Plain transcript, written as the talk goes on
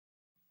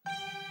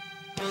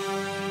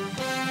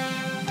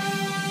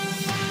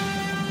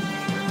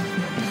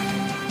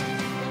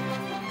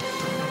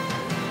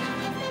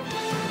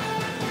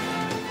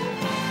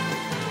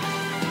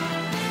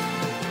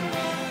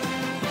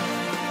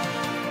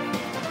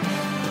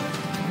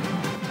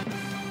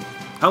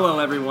Hello,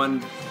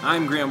 everyone.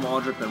 I'm Graham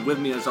Waldrop, and with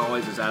me, as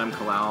always, is Adam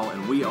Kalal,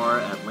 and we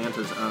are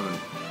Atlanta's Own,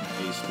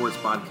 a sports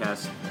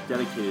podcast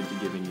dedicated to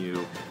giving you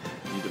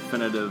the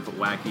definitive,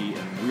 wacky,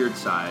 and weird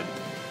side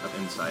of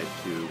insight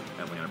to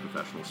Atlanta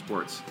professional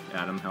sports.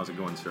 Adam, how's it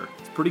going, sir?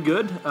 It's pretty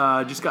good.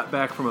 Just got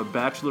back from a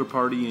bachelor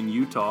party in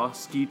Utah,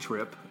 ski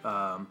trip.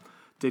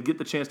 Did get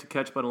the chance to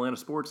catch up on Atlanta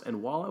sports,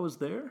 and while I was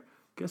there,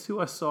 guess who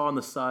I saw on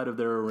the side of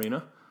their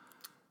arena?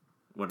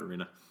 What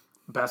arena?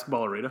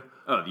 Basketball arena.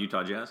 Oh, the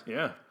Utah Jazz?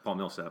 Yeah. Paul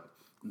Millsap.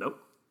 Nope.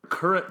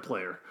 Current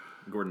player.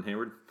 Gordon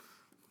Hayward.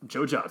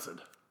 Joe Johnson.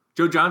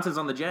 Joe Johnson's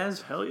on the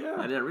Jazz? Hell yeah.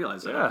 I didn't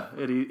realize that.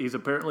 Yeah, and he's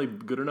apparently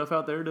good enough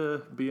out there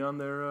to be on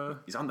their...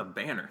 He's on the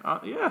banner.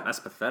 Yeah. That's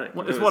pathetic.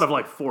 Well, it's one of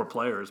like 4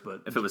 players,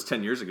 but... If it was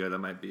 10 years ago, that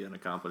might be an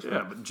accomplishment.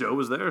 Yeah, but Joe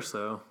was there,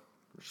 so...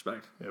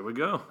 Respect. There we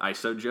go.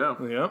 ISO Joe.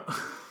 Yep.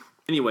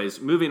 Anyways,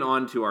 moving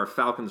on to our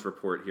Falcons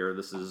report here.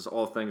 This is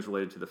all things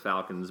related to the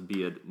Falcons,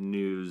 be it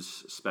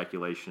news,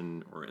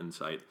 speculation, or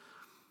insight.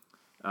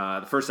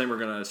 The first thing we're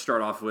going to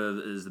start off with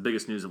is the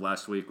biggest news of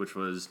last week, which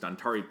was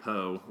Dontari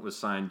Poe was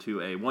signed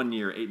to a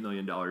 1-year, $8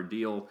 million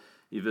deal.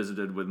 He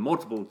visited with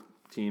multiple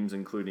teams,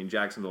 including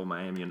Jacksonville,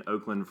 Miami, and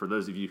Oakland. For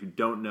those of you who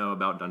don't know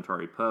about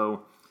Dontari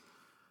Poe,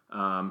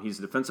 he's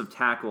a defensive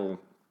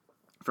tackle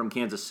from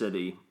Kansas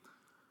City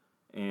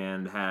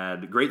and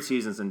had great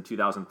seasons in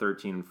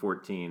 2013 and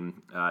 14,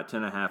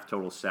 10.5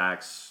 total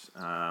sacks,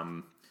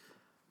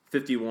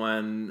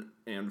 51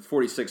 and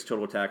 46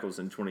 total tackles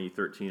in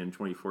 2013 and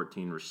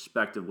 2014,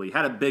 respectively.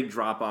 Had a big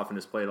drop-off in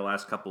his play the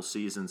last couple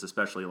seasons,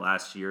 especially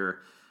last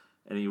year,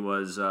 and he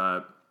was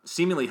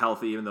seemingly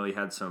healthy, even though he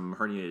had some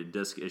herniated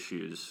disc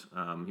issues.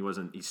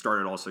 He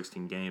started all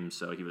 16 games,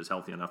 so he was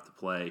healthy enough to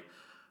play.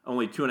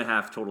 Only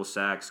 2.5 total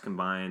sacks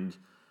combined,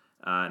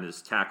 and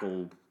his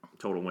tackle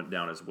total went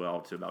down as well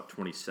to about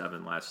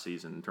 27 last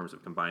season in terms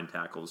of combined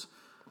tackles.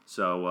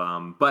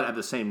 So, but at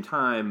the same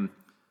time,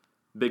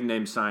 big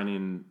name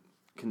signing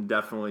can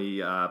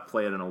definitely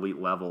play at an elite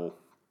level,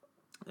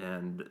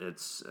 and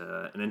it's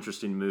an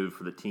interesting move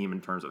for the team in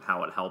terms of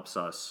how it helps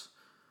us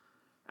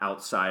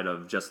outside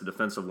of just the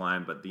defensive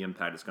line, but the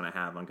impact it's going to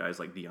have on guys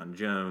like Deion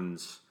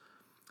Jones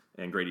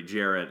and Grady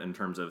Jarrett in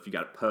terms of if you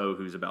got Poe,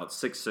 who's about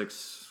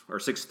 6'6", or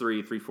 6'3",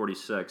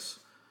 346,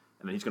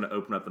 and then he's going to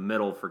open up the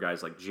middle for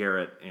guys like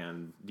Jarrett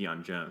and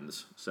Deion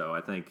Jones. So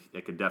I think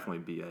it could definitely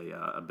be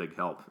a big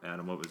help.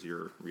 Adam, what was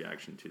your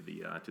reaction to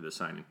the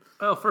signing?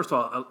 Well, first of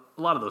all,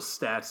 a lot of those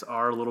stats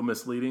are a little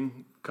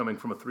misleading coming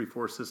from a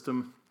 3-4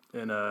 system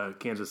in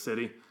Kansas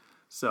City.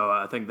 So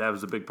I think that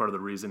was a big part of the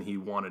reason he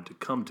wanted to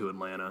come to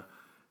Atlanta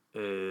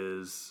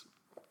is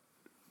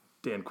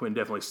Dan Quinn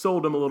definitely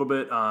sold him a little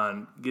bit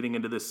on getting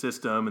into this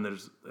system, and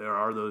there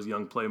are those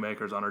young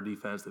playmakers on our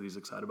defense that he's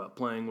excited about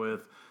playing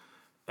with.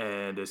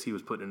 And as he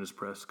was putting in his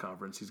press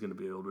conference, he's going to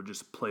be able to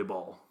just play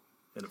ball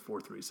in a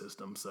 4-3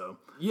 system. So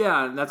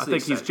yeah, I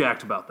think he's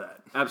jacked about that.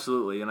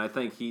 Absolutely, and I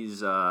think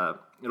he's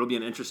it'll be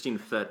an interesting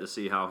fit to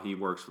see how he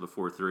works with a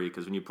 4-3,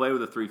 because when you play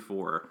with a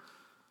 3-4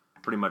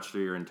 pretty much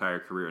through your entire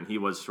career, and he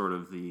was sort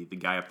of the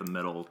guy up the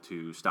middle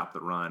to stop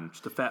the run.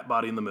 Just a fat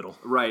body in the middle.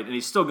 Right, and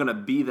he's still going to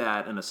be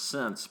that in a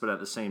sense, but at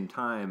the same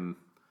time,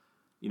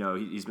 you know,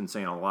 he's been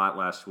saying a lot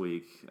last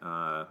week,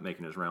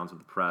 making his rounds with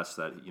the press,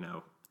 that, you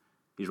know,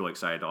 he's really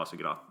excited to also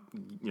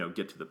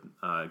get to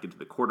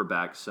the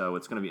quarterback. So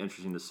it's going to be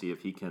interesting to see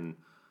if he can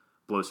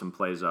blow some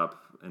plays up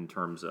in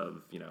terms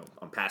of, you know,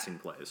 on passing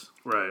plays.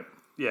 Right.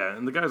 Yeah,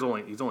 and the guy's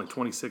only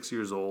 26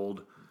 years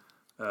old.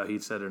 He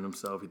said it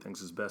himself. He thinks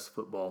his best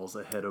football is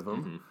ahead of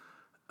him.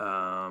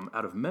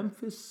 Out of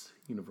Memphis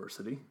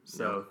University.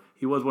 So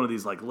he was one of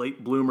these like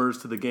late bloomers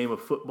to the game of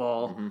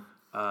football.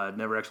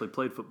 Never actually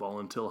played football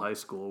until high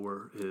school,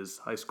 where his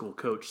high school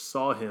coach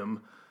saw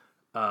him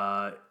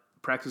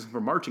practicing for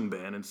marching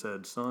band and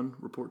said, "Son,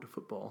 report to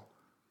football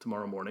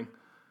tomorrow morning."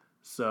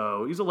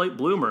 So he's a late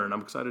bloomer, and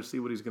I'm excited to see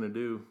what he's going to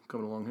do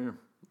coming along here.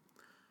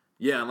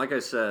 Yeah, and like I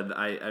said,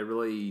 I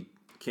really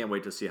can't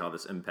wait to see how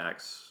this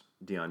impacts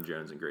Deion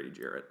Jones and Grady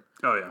Jarrett.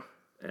 Oh, yeah.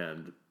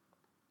 And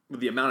with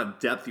the amount of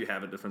depth you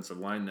have at defensive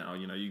line now,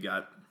 you know, you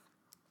got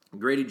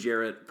Grady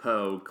Jarrett,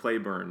 Poe,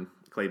 Claiborne,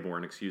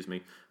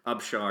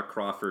 Upshaw,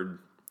 Crawford,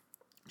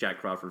 Jack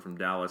Crawford from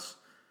Dallas,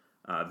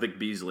 Vic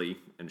Beasley,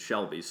 and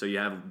Shelby. So you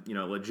have, you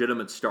know,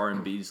 legitimate star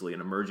in Beasley,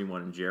 an emerging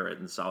one in Jarrett,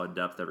 and solid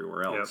depth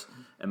everywhere else. Yep.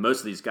 And most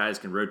of these guys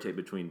can rotate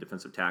between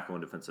defensive tackle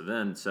and defensive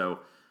end. So,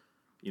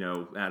 you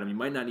know, Adam, you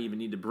might not even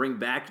need to bring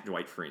back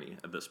Dwight Freeney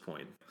at this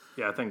point.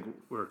 Yeah, I think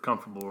we're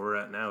comfortable where we're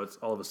at now. It's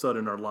all of a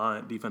sudden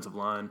our defensive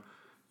line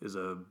is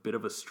a bit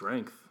of a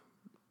strength.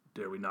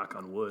 Dare we knock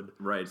on wood?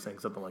 Right. Saying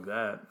something like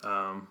that.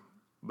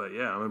 But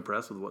yeah, I'm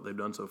impressed with what they've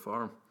done so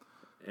far.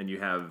 And you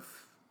have,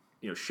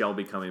 you know,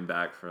 Shelby coming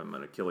back from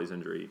an Achilles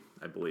injury,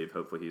 I believe.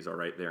 Hopefully he's all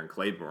right there. And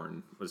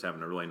Claiborne was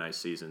having a really nice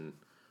season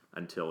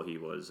until he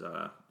was,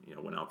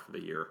 went out for the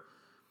year.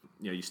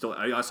 You know,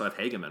 I also have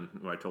Hageman,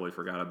 who I totally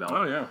forgot about.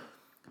 Oh, yeah.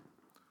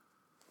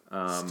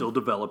 Still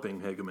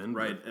developing Hageman.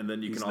 Right, and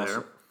then you can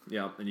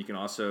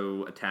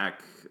also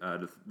attack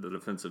the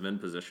defensive end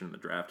position in the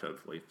draft,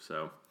 hopefully.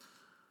 So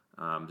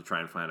to try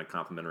and find a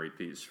complimentary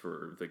piece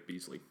for Vic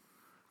Beasley.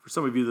 For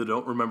some of you that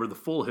don't remember the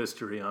full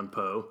history on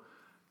Poe,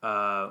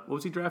 what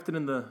was he drafted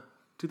in the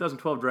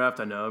 2012 draft?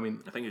 I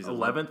think he's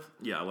 11th.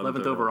 Yeah,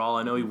 11th overall.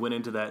 I know he went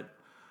into that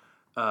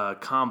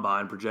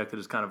combine projected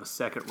as kind of a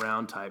second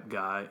round type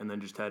guy, and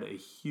then just had a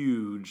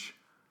huge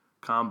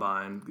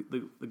combine.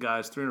 The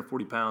guy's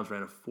 340 pounds,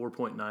 ran a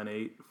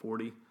 4.98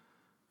 40,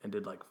 and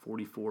did like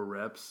 44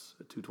 reps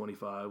at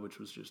 225, which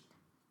was just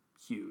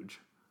huge.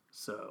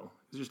 So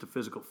he's just a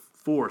physical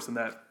force, and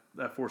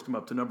that forced him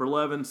up to number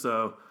 11.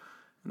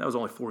 And that was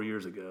only 4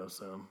 years ago.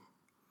 So I'm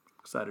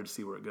excited to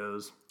see where it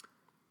goes.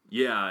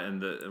 Yeah,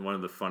 and one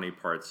of the funny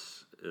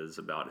parts is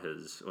about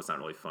his. Well, it's not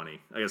really funny.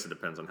 I guess it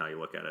depends on how you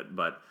look at it,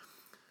 but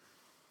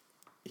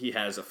he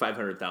has a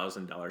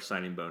 $500,000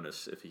 signing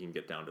bonus if he can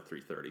get down to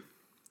 330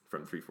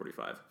 from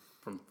 345.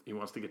 He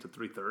wants to get to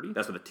 330?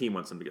 That's what the team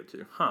wants him to get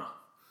to. Huh.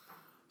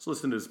 So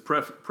listening to his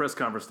press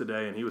conference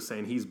today, and he was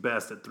saying he's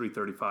best at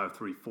 335,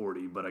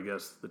 340, but I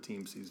guess the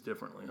team sees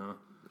differently, huh?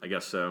 I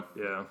guess so.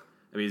 Yeah.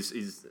 I mean,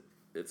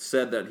 it's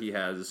said that he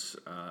has,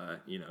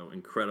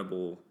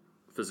 incredible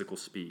physical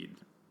speed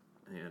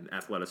and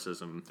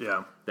athleticism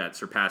that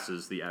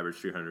surpasses the average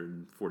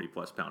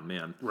 340-plus pound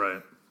man.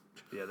 Right.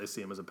 Yeah, they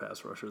see him as a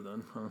pass rusher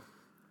then, huh?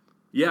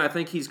 Yeah, I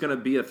think he's going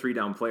to be a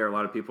 3-down player. A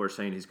lot of people are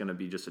saying he's going to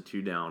be just a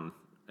 2-down,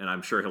 and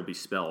I'm sure he'll be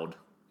spelled,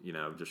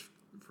 just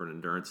for an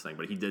endurance thing.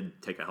 But he did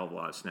take a hell of a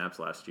lot of snaps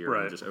last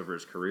year, just over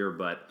his career.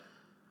 But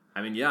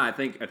I mean, yeah, I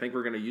think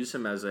we're going to use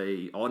him as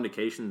all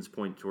indications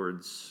point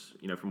towards,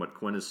 from what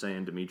Quinn is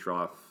saying,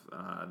 Dimitroff,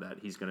 that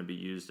he's going to be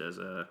used as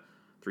a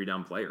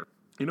 3-down player.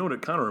 You know what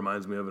it kind of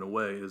reminds me of in a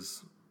way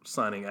is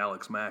signing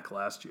Alex Mack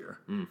last year.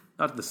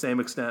 Not to the same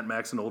extent.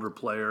 Mack's an older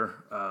player,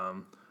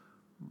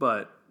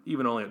 but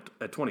even only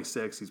at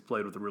 26, he's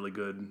played with a really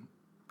good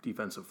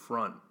defensive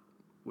front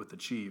with the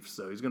Chiefs.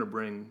 So he's going to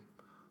bring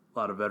a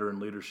lot of veteran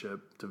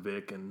leadership to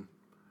Vic and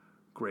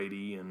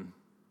Grady, and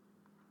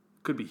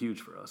could be huge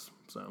for us.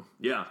 So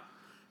yeah,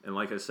 and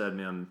like I said,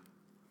 man,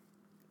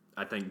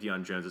 I think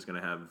Deion Jones is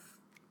going to have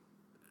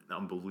an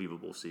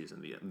unbelievable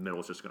season. The middle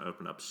is just going to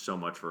open up so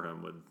much for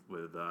him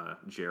with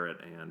Jarrett,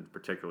 and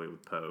particularly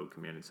with Poe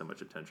commanding so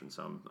much attention.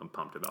 So I'm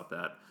pumped about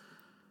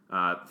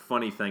that.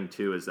 Funny thing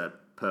too is that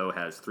Poe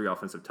has 3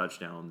 offensive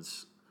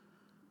touchdowns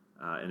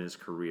in his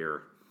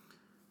career.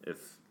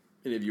 If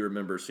any of you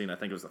remember seeing, I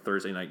think it was the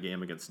Thursday night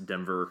game against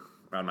Denver.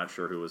 I'm not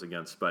sure who it was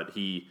against, but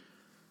he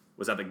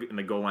was in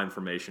the goal line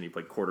formation. He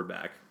played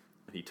quarterback,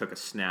 and he took a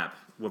snap,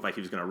 looked like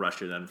he was going to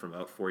rush it in from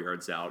about 4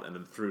 yards out, and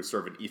then threw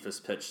sort of an Ephus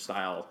pitch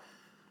style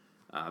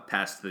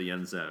pass to the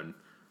end zone.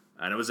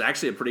 And it was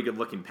actually a pretty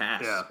good-looking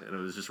pass, and it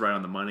was just right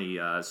on the money.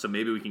 So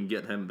maybe we can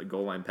get him the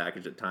goal line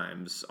package at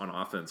times on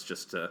offense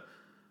just to,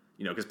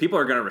 because people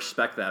are going to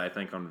respect that, I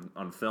think,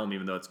 on film,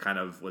 even though it's kind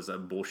of was a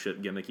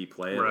bullshit gimmicky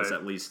play. It was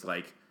at least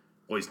like,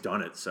 well, he's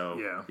done it, so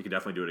you can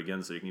definitely do it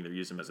again. So you can either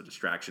use him as a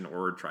distraction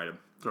or try to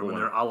throw in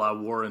there a la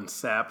Warren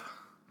Sapp.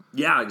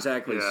 Yeah,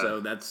 exactly. Yeah. So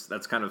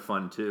that's kind of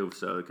fun too.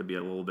 So it could be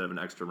a little bit of an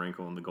extra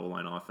wrinkle in the goal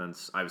line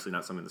offense. Obviously,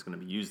 not something that's going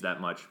to be used that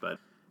much, but I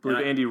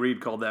believe Andy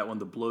Reid called that one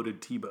the bloated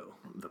Tebow.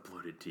 The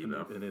bloated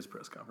Tebow in his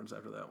press conference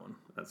after that one.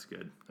 That's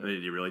good. Yeah.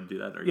 Did you really do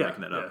that, or are you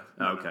making that up?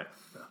 Yeah. Oh, okay.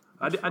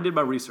 Yeah. I did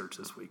my research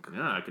this week.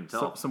 Yeah, I can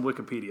tell. Some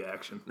Wikipedia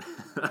action.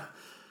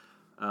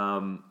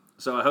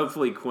 So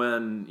hopefully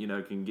Quinn,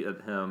 can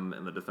get him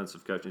and the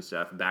defensive coaching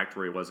staff back to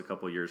where he was a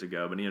couple of years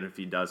ago. But even if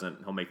he doesn't,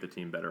 he'll make the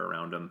team better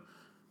around him.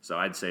 So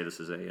I'd say this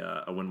is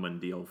a win-win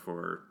deal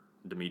for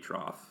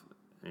Dimitroff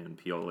and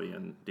Pioli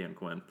and Dan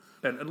Quinn.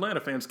 And Atlanta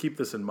fans, keep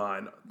this in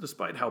mind.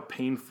 Despite how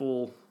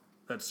painful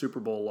that Super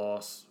Bowl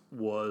loss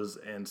was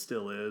and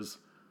still is,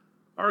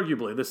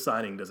 arguably this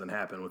signing doesn't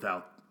happen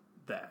without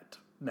that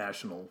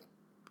national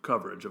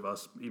coverage of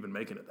us even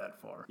making it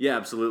that far. Yeah,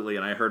 absolutely.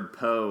 And I heard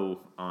Poe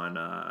on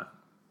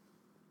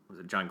was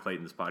it John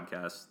Clayton's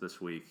podcast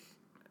this week.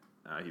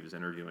 He was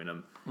interviewing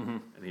him,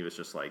 and he was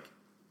just like,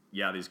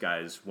 yeah, these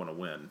guys want to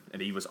win.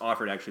 And he was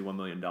offered actually $1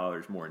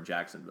 million more in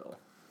Jacksonville.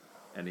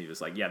 And he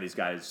was like, yeah, these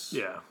guys,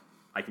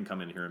 I can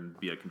come in here and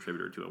be a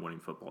contributor to a winning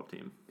football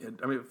team.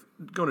 I mean,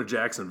 going to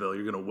Jacksonville,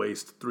 you're going to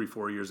waste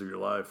 3-4 years of your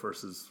life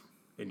versus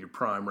in your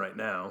prime right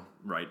now.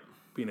 Right.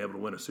 Being able to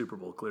win a Super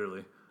Bowl,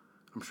 clearly.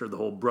 I'm sure the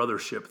whole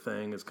brothership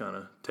thing is kind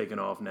of taken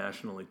off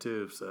nationally,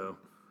 too. So,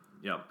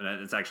 yeah,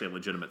 and it's actually a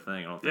legitimate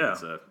thing. I don't think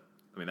it's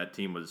that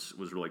team was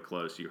really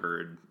close. You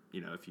heard,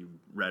 if you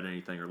read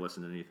anything or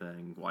listened to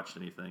anything, watched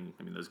anything,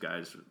 those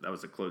guys, that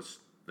was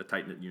a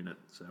tight-knit unit.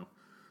 So,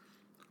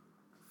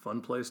 fun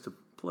place to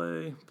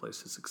play,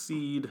 place to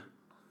succeed.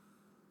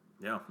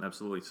 Yeah,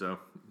 absolutely. So,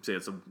 say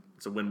it's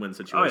a win-win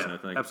situation, I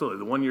think. Absolutely.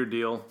 The 1-year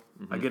deal,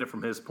 I get it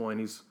from his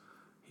point.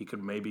 He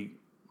could maybe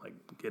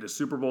get a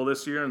Super Bowl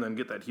this year and then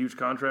get that huge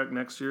contract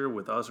next year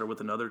with us or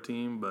with another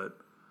team, but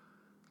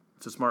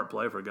it's a smart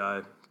play for a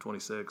guy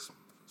 26.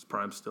 His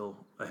prime's still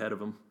ahead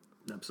of him.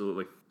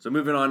 Absolutely. So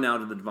moving on now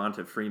to the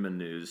Devonta Freeman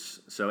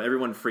news. So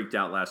everyone freaked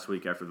out last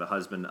week after the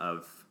husband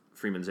of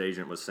Freeman's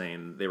agent was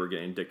saying they were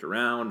getting dicked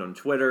around on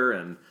Twitter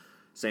and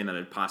saying that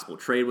a possible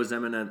trade was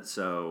imminent.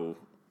 So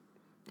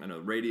I know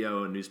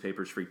radio and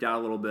newspapers freaked out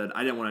a little bit.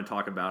 I didn't want to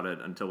talk about it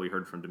until we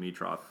heard from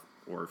Dimitrov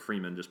or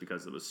Freeman, just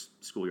because it was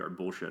schoolyard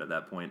bullshit at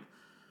that point.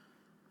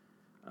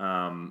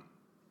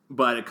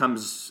 But it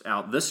comes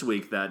out this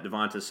week that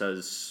Devonta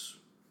says,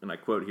 and I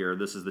quote here,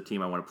 "This is the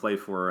team I want to play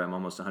for. I'm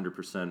almost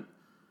 100%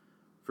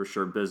 for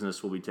sure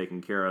business will be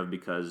taken care of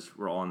because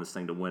we're all in this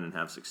thing to win and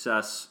have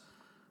success."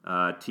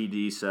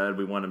 TD said,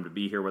 "We want him to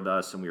be here with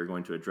us, and we are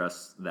going to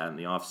address that in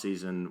the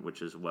offseason,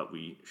 which is what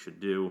we should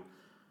do.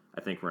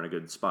 I think we're in a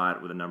good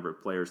spot with a number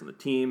of players on the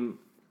team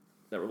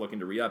that we're looking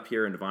to re-up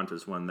here, and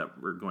Devonta's one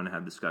that we're going to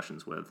have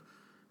discussions with.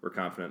 We're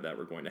confident that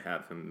we're going to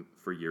have him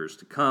for years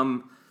to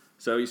come."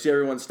 So you see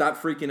everyone stop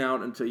freaking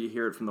out until you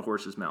hear it from the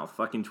horse's mouth.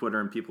 Fucking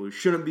Twitter and people who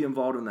shouldn't be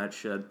involved in that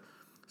shit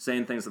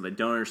saying things that they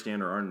don't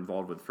understand or aren't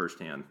involved with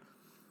firsthand.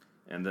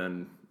 And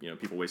then,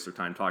 people waste their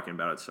time talking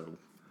about it, so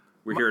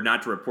we're here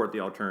not to report the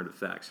alternative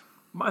facts.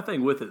 My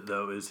thing with it,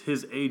 though, is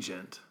his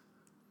agent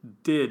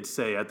did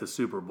say at the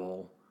Super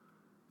Bowl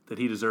that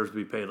he deserves to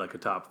be paid like a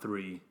top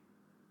 3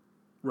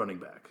 running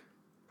back.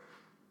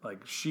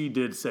 Like, she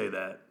did say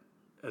that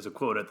as a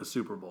quote at the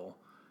Super Bowl,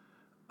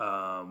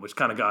 which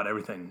kind of got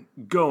everything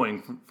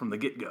going from the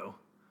get-go.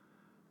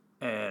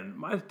 And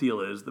my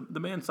deal is the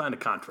man signed a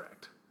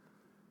contract.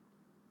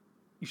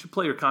 You should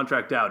play your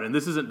contract out. And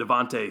this isn't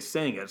Devontae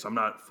saying it, so I'm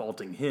not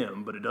faulting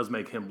him, but it does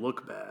make him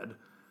look bad.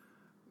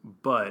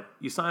 But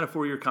you sign a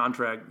 4-year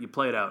contract, you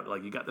play it out.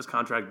 Like, you got this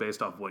contract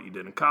based off what you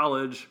did in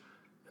college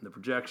and the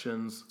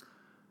projections,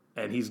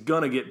 and he's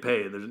going to get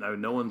paid.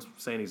 No one's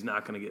saying he's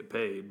not going to get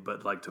paid,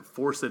 but, like, to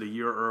force it a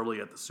year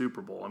early at the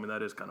Super Bowl, I mean,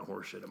 that is kind of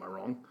horseshit. Am I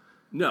wrong?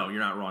 No, you're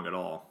not wrong at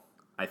all.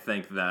 I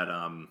think that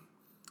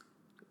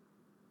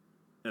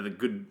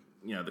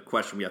the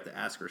question we have to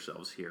ask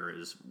ourselves here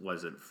is,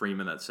 was it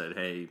Freeman that said,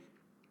 "Hey,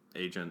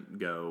 agent,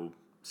 go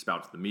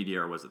spout to the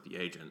media," or was it the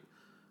agent?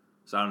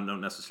 So I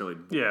don't necessarily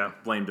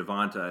blame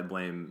Devonta. I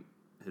blame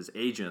his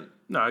agent.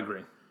 No, I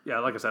agree. Yeah,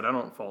 like I said, I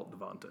don't fault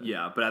Devonta.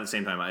 Yeah, but at the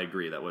same time, I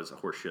agree that was a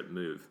horseshit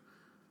move.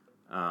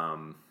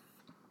 But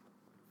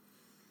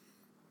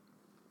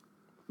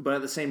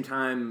at the same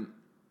time,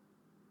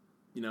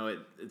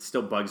 it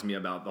still bugs me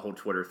about the whole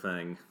Twitter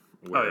thing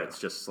where it's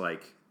just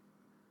like,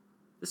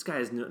 this guy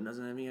doesn't have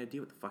any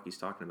idea what the fuck he's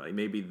talking about. He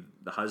may be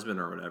the husband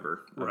or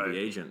whatever of the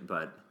agent,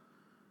 but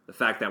the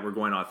fact that we're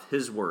going off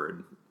his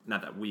word,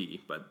 not that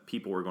we, but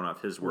people were going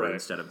off his word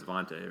instead of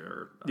Devonta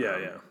or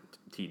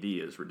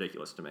TD is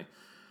ridiculous to me.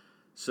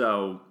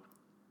 So,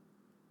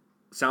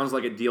 sounds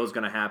like a deal is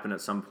going to happen at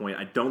some point.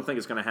 I don't think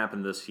it's going to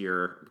happen this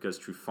year because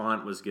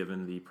Trufant was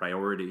given the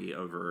priority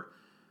over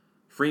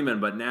Freeman,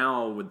 but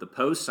now with the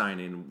post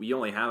signing, we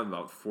only have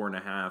about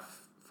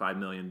 $4.5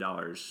 million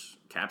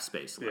cap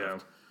space left. Yeah.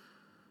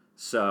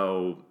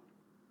 So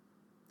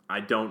I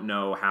don't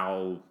know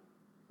how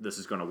this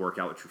is going to work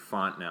out with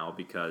Trufant now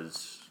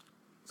because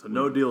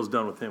no deal is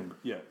done with him.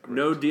 Yeah, correct.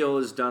 No deal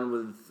is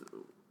done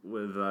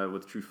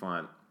with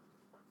Trufant.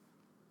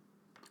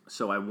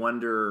 So I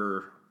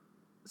wonder,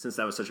 since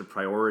that was such a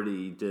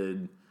priority,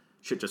 did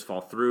shit just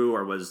fall through,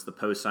 or was the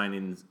post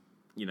signing,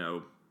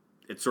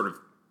 it sort of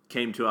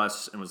came to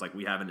us and was like,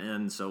 we have an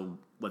end, so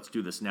let's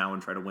do this now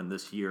and try to win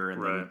this year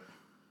and then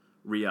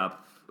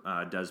re-up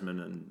Desmond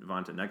and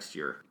Devonta next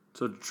year.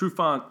 So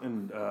Trufant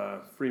and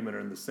Freeman are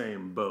in the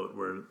same boat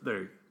where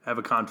they have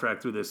a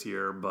contract through this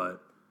year,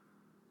 but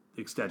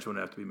the extension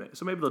would have to be made.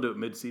 So maybe they'll do it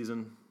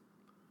mid-season.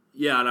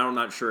 Yeah, and I'm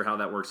not sure how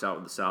that works out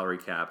with the salary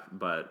cap,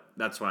 but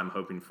that's what I'm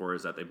hoping for,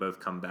 is that they both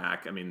come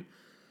back. I mean,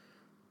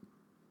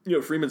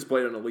 Freeman's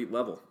played at an elite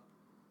level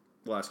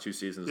the last 2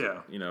 seasons. Yeah.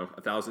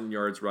 1,000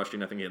 yards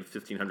rushing. I think he had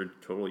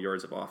 1,500 total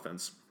yards of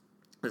offense.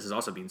 This is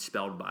also being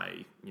spelled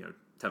by,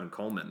 Tevin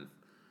Coleman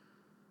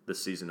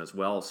this season as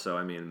well. So,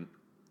 I mean,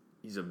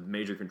 he's a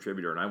major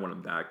contributor, and I want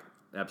him back,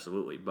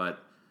 absolutely.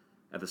 But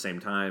at the same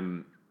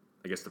time,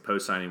 I guess the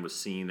post signing was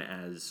seen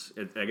as,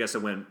 it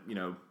went,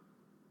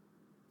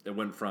 it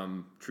went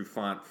from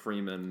Trufant,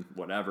 Freeman,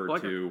 whatever,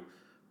 to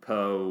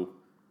Poe,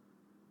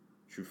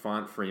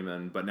 Trufant,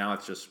 Freeman, but now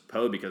it's just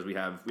Poe because we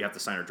have to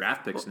sign our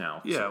draft picks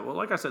now. Yeah, well,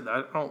 like I said,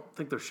 I don't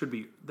think there should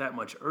be that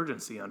much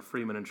urgency on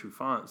Freeman and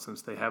Trufant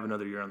since they have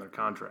another year on their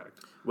contract.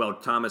 Well,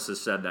 Thomas has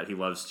said that he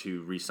loves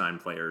to re-sign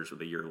players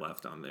with a year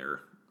left on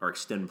their, or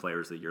extend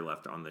players with a year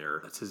left on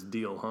their. That's his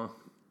deal, huh?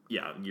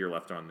 Yeah, a year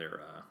left on their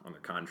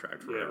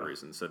contract for whatever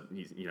reason. So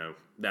he's,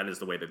 that is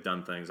the way they've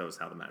done things. That was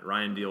how the Matt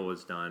Ryan deal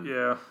was done.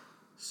 Yeah.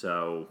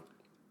 So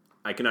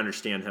I can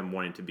understand him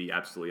wanting to be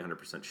absolutely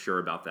 100% sure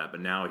about that,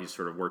 but now he's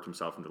sort of worked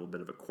himself into a little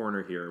bit of a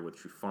corner here with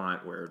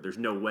Trufant, where there's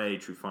no way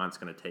Trufant's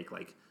going to take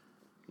like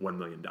 $1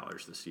 million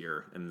this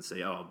year and then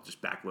say, "Oh, I'll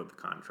just backload the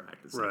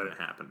contract." It's not going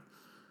to happen.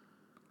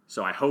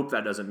 So I hope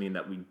that doesn't mean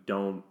that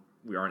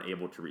we aren't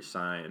able to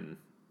re-sign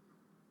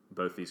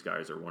both these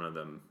guys or one of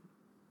them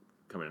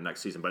coming in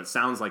next season. But it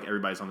sounds like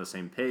everybody's on the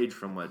same page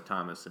from what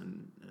Thomas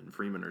and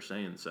Freeman are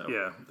saying. So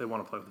yeah, they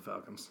want to play with the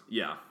Falcons.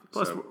 Yeah.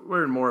 Plus,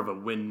 we're in more of a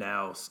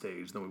win-now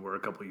stage than we were a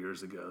couple of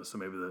years ago. So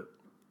maybe the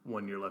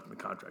 1 year left in the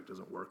contract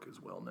doesn't work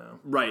as well now.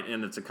 Right,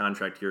 and it's a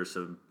contract year,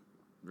 so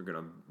they're going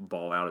to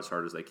ball out as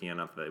hard as they can.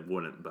 Not that they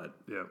wouldn't, but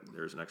Yeah.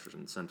 there's an extra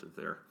incentive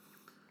there.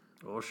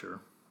 Oh,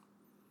 sure.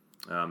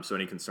 So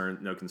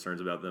no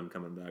concerns about them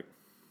coming back?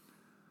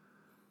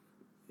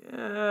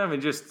 Yeah, I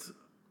mean, just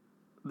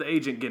the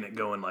agent getting it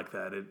going like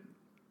that.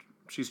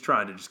 She's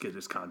trying to just get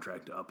his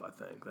contract up, I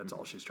think. That's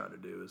all she's trying to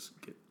do is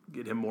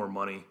get him more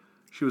money.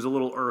 She was a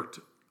little irked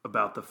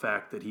about the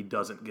fact that he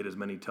doesn't get as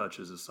many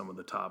touches as some of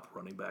the top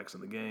running backs in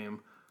the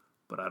game,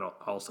 but I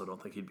also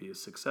don't think he'd be as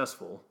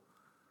successful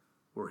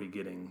were he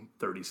getting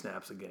 30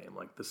 snaps a game.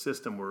 Like the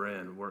system we're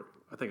in,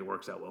 I think it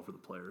works out well for the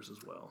players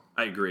as well.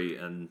 I agree,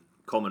 and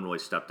Coleman really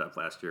stepped up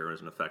last year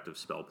as an effective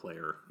spell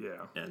player.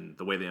 Yeah. And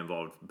the way they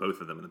involved both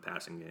of them in the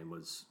passing game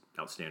was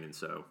outstanding,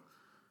 so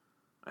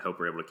I hope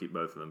we're able to keep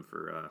both of them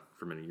for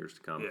many years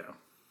to come. Yeah.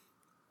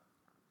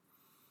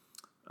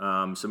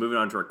 So moving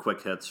on to our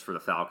quick hits for the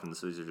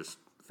Falcons. These are just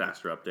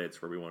faster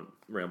updates where we won't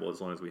ramble as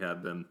long as we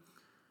have been.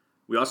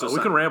 We also we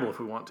can ramble if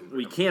we want to.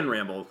 We can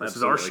ramble. This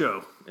is our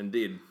show.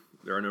 Indeed.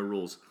 There are no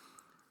rules.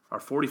 Our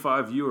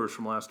 45 viewers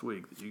from last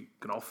week. You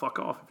can all fuck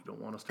off if you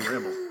don't want us to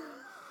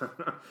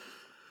ramble.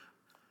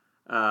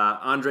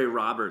 Andre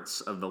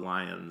Roberts of the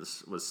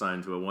Lions was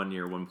signed to a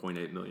 1-year,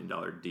 $1.8 million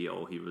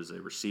deal. He was a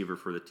receiver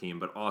for the team,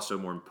 but also,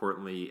 more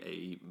importantly,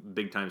 a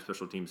big-time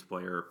special teams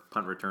player,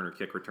 punt returner,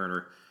 kick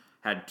returner.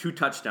 Had 2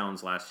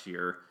 touchdowns last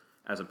year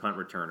as a punt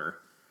returner,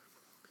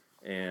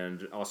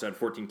 and also had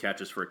 14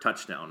 catches for a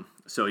touchdown.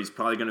 So he's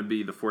probably going to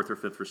be the 4th or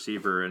 5th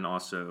receiver and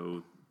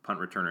also punt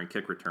returner and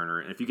kick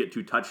returner. And if you get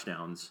 2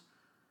 touchdowns,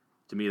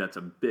 to me that's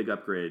a big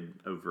upgrade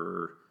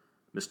over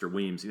Mr.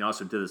 Weems. He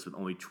also did this with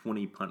only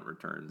 20 punt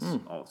returns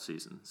all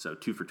season. So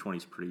 2 for 20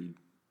 is pretty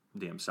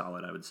damn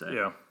solid, I would say.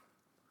 Yeah.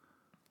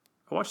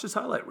 I watched his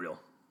highlight reel.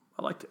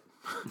 I liked it.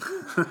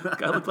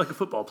 Guy looked like a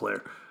football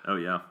player. Oh,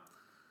 yeah.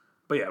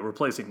 But yeah,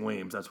 replacing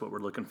Weems, that's what we're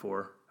looking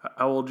for.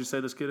 How old did you say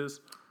this kid is?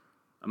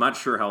 I'm not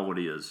sure how old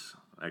he is.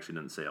 I actually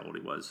didn't say how old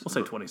he was. We'll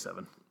say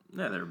 27.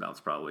 Yeah, thereabouts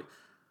probably.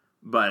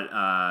 But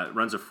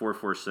runs a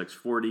 4.46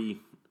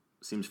 40,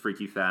 seems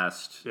freaky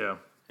fast. Yeah.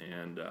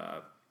 And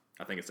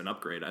I think it's an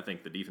upgrade. I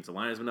think the defensive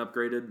line has been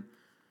upgraded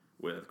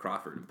with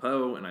Crawford and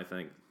Poe, and I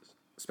think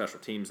special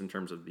teams in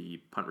terms of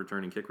the punt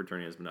returning, kick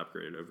returning has been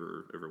upgraded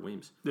over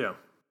Weems. Yeah.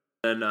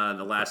 And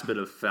the last bit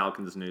of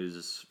Falcons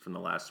news from the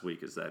last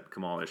week is that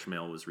Kamal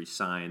Ishmael was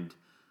re-signed.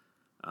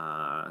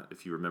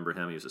 If you remember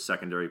him, he was a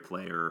secondary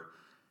player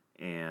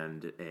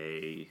and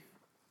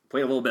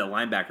played a little bit of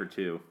linebacker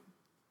too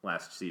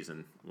last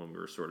season when we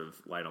were sort of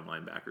light on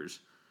linebackers.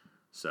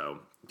 So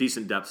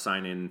decent depth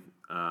signing,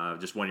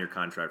 just 1-year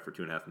contract for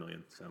 $2.5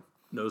 million. So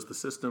knows the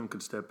system,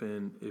 could step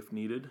in if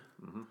needed,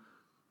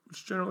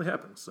 which generally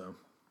happens. So I'm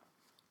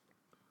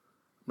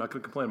not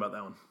going to complain about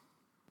that one.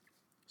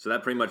 So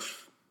that pretty much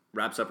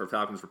wraps up our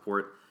Falcons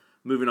report.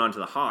 Moving on to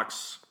the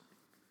Hawks.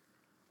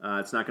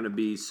 It's not going to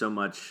be so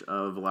much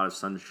of a lot of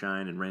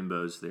sunshine and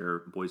rainbows there,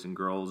 boys and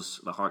girls.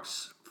 The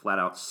Hawks flat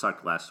out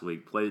sucked last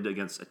week. Played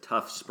against a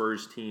tough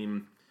Spurs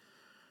team.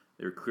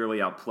 They were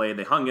clearly outplayed.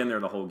 They hung in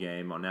there the whole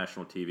game on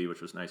national TV,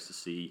 which was nice to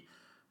see.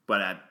 But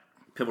at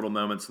pivotal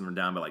moments, when they're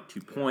down by like 2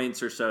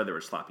 points or so, there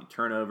were sloppy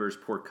turnovers,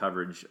 poor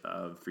coverage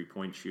of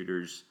 3-point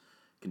shooters.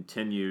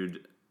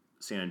 Continued.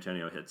 San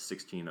Antonio hit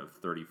 16 of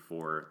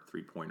 34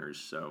 3-pointers.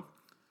 So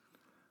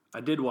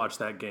I did watch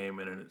that game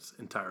in its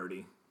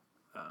entirety.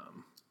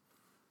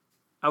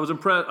 I was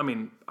impressed.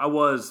 Going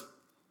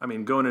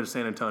into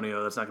San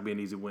Antonio, that's not going to be an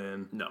easy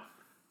win. no.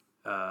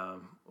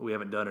 We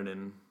haven't done it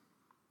in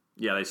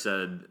Yeah, they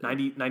said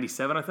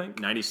 97, I think.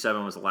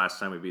 97 was the last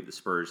time we beat the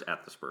Spurs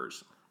at the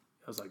Spurs.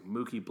 It was like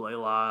Mookie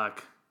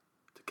Blaylock,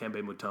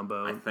 Dikembe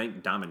Mutombo. I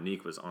think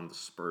Dominique was on the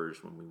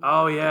Spurs when we won.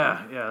 Oh,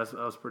 yeah. Yeah, that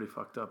was pretty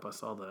fucked up. I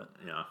saw that.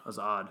 Yeah. That was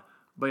odd.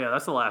 But, yeah,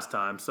 that's the last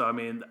time. So, I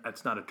mean,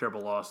 that's not a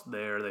terrible loss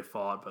there. They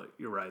fought, but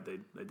you're right. They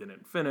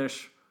didn't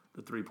finish.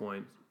 The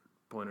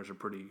 3-pointers are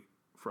pretty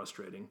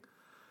frustrating.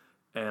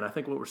 And I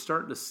think what we're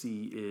starting to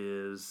see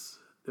is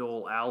the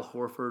old Al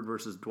Horford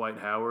versus Dwight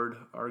Howard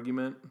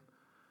argument.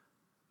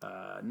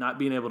 Not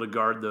being able to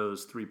guard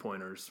those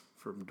 3-pointers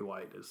from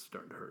Dwight is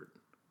starting to hurt.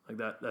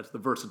 Like that's the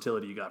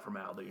versatility you got from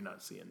Al that you're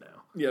not seeing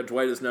now. Yeah,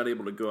 Dwight is not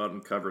able to go out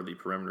and cover the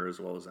perimeter as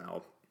well as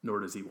Al. Nor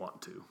does he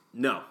want to.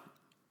 No.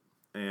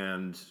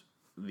 And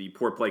the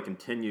poor play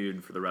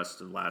continued for the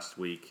rest of last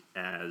week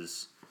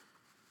as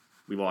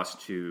we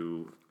lost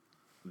to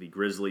the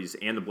Grizzlies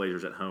and the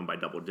Blazers at home by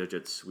double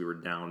digits. We were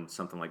down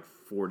something like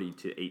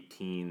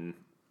 40-18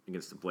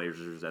 against the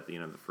Blazers at the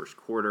end of the first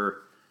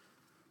quarter.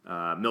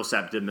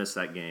 Millsap did miss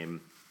that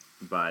game,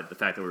 but the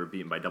fact that we were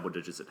beaten by double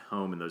digits at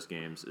home in those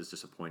games is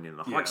disappointing.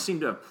 The Hawks seem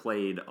to have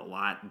played a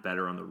lot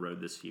better on the road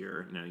this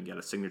year. You know, you got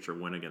a signature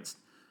win against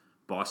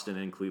Boston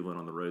and Cleveland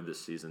on the road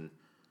this season,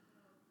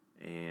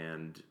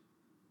 and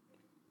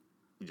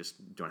you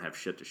just don't have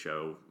shit to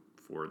show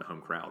for the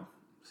home crowd.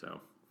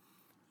 So,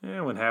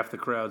 yeah, when half the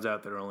crowd's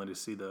out there only to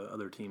see the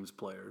other team's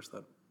players, I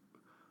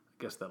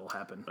guess that'll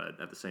happen.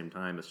 But at the same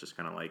time, it's just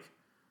kind of like,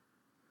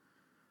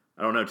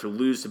 I don't know, to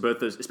lose to both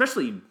those,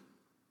 especially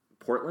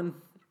Portland.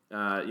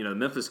 The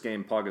Memphis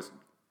game, Paul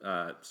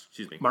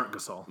Marc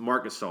Gasol.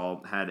 Marc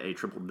Gasol had a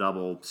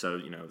triple-double, so,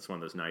 it's one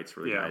of those nights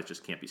where the guys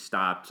just can't be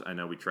stopped. I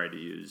know we tried to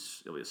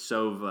use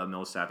Ilyasova,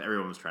 Millsap.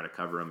 Everyone was trying to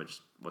cover him. It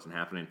just wasn't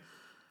happening.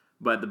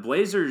 But the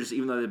Blazers,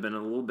 even though they've been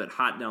a little bit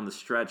hot down the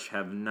stretch,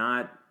 have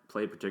not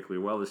played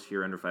particularly well this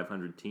year, under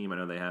 500 team. I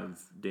know they have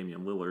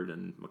Damian Lillard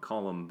and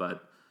McCollum,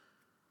 but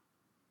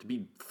to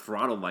be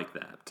throttled like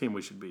that. Team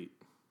we should beat.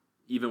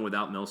 Even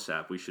without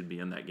Millsap, we should be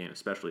in that game,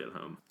 especially at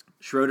home.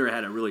 Schroeder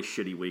had a really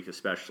shitty week,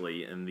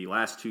 especially in the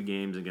last two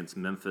games against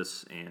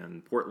Memphis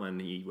and Portland.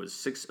 He was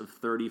 6 of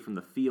 30 from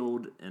the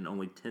field and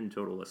only 10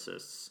 total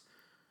assists.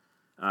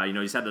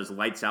 He's had those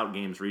lights-out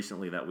games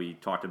recently that we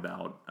talked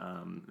about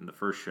in the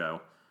first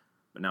show.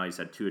 But now he's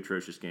had 2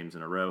 atrocious games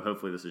in a row.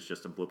 Hopefully this is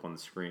just a blip on the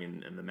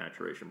screen in the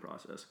maturation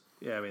process.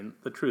 Yeah, I mean,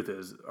 the truth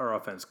is our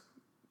offense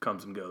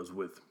comes and goes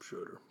with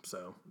Schroeder.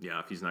 So yeah,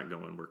 if he's not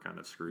going, we're kind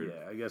of screwed.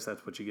 Yeah, I guess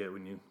that's what you get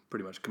when you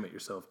pretty much commit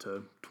yourself to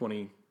a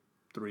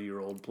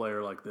 23-year-old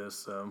player like this.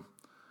 So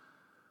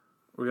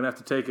we're going to have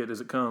to take it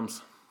as it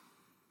comes.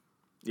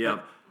 Yeah.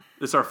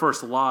 This is our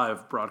first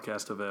live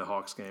broadcast of a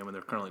Hawks game, and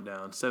they're currently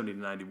down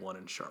 70-91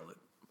 in Charlotte.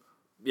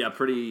 Yeah,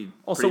 pretty.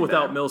 Also, pretty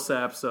without bad.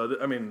 Millsap, so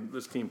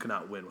this team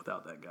cannot win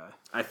without that guy.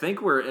 I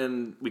think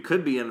we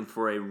could be in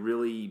for a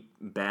really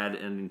bad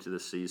ending to the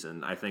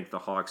season. I think the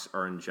Hawks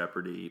are in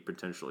jeopardy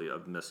potentially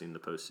of missing the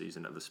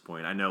postseason at this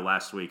point. I know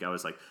last week I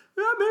was like,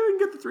 maybe we can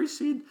get the 3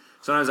 seed.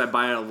 Sometimes I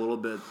buy in a little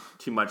bit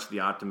too much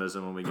the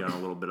optimism when we get on a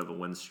little bit of a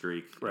win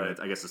streak. Right.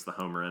 I guess it's the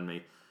homer in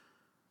me.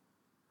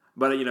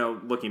 But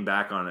looking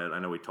back on it, I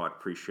know we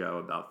talked pre-show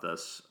about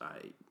this.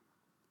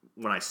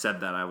 When I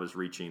said that,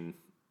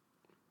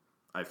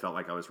 I felt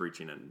like I was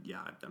reaching, and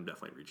yeah, I'm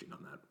definitely reaching on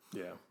that.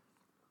 Yeah.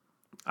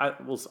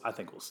 I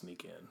think we'll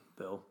sneak in.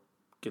 They'll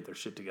get their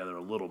shit together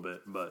a little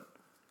bit, but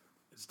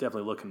it's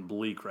definitely looking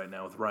bleak right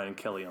now with Ryan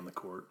Kelly on the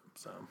court.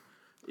 So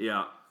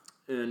yeah,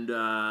 and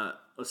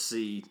let's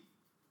see.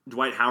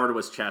 Dwight Howard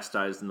was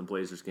chastised in the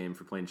Blazers game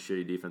for playing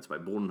shitty defense by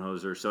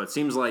Budenholzer. So it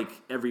seems like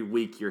every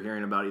week you're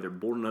hearing about either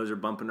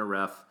Budenholzer bumping a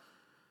ref,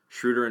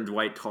 Schroeder and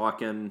Dwight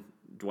talking,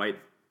 Dwight,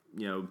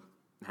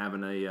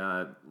 having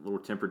a little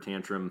temper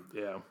tantrum.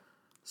 Yeah.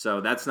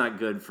 So that's not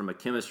good from a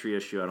chemistry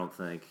issue, I don't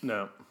think.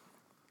 No.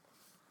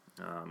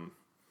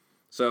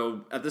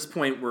 So at this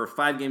point, we're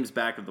 5 games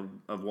back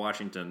of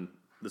Washington.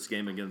 This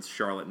game against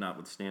Charlotte,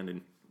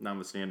 notwithstanding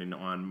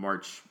on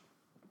March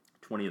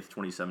 20th,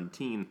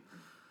 2017.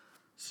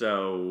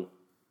 So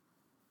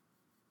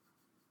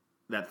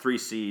that 3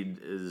 seed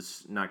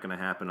is not going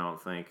to happen, I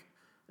don't think.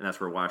 And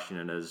that's where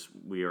Washington is.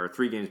 We are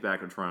 3 games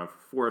back of Toronto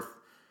for 4th.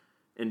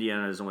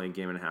 Indiana is only a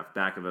game and a half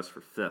back of us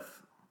for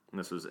 5th. And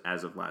this was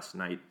as of last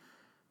night.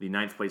 The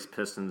 9th place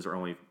Pistons are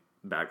only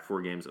back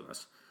 4 games of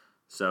us.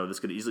 So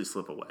this could easily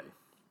slip away.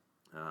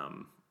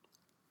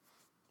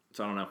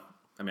 So I don't know.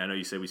 I mean, I know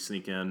you say we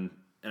sneak in.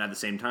 And at the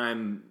same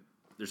time,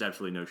 there's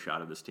absolutely no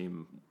shot of this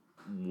team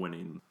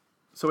winning.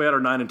 So we had our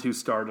 9-2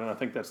 start, and I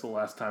think that's the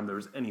last time there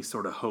was any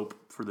sort of hope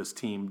for this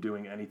team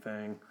doing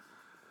anything.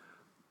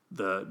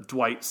 The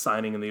Dwight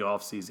signing in the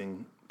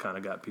offseason kind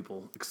of got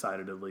people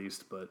excited at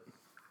least, but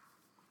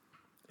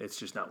it's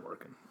just not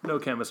working. No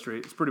chemistry.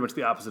 It's pretty much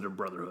the opposite of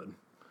brotherhood.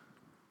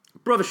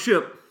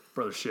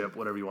 Brothership,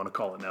 whatever you want to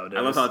call it nowadays.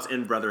 I love how it's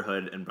in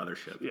brotherhood and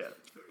brothership. Yeah,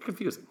 it's very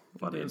confusing.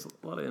 A lot of ins,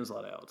 a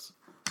lot of outs.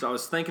 So I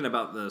was thinking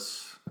about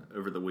this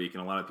over the week,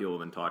 and a lot of people have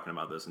been talking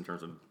about this in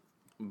terms of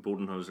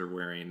Budenholzer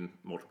wearing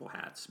multiple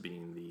hats,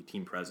 being the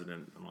team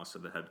president and also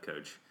the head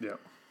coach. Yeah.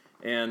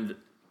 And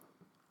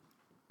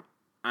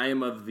I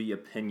am of the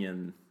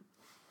opinion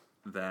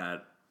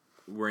that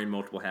wearing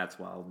multiple hats,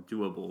 while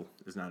doable,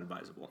 is not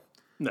advisable.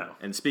 No.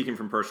 And speaking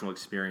from personal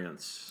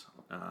experience,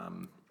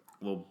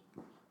 little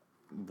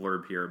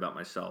blurb here about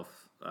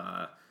myself.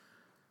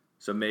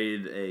 So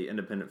made a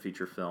independent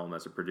feature film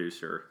as a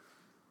producer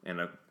and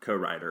a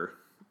co-writer,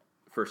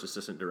 first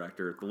assistant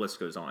director. The list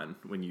goes on.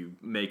 When you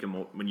make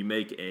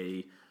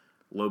a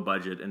low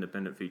budget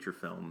independent feature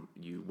film,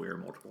 you wear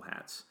multiple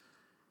hats.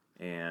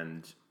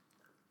 And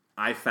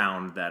I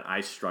found that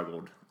I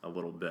struggled a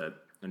little bit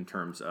in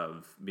terms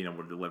of being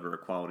able to deliver a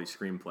quality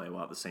screenplay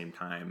while at the same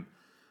time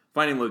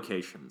finding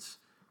locations,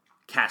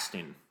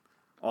 casting,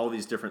 all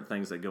these different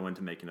things that go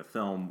into making a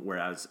film.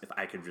 Whereas if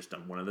I could have just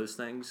done one of those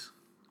things,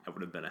 I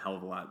would have been a hell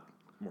of a lot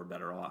more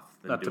better off.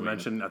 Not to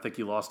mention, I think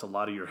you lost a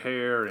lot of your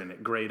hair and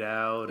it grayed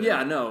out.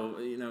 Yeah, no,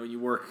 you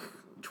work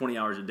 20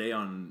 hours a day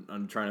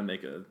on trying to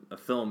make a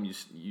film.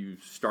 You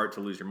start to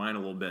lose your mind a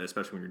little bit,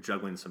 especially when you're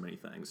juggling so many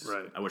things.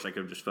 Right. I wish I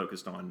could have just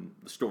focused on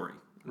the story,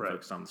 right.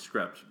 Focused on the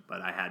script,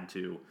 but I had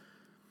to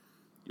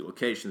do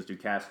locations, do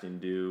casting,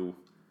 do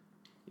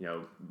a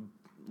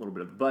little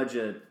bit of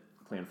budget,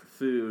 plan for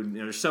food.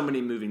 There's so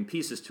many moving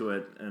pieces to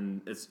it,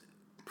 and it's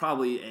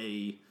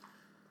probably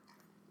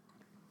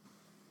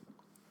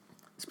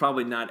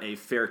not a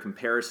fair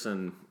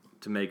comparison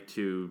to make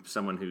to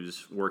someone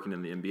who's working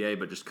in the NBA,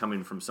 but just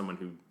coming from someone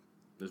who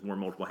has worn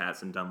multiple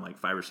hats and done like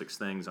 5 or 6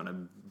 things on a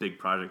big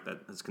project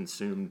that has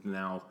consumed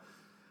now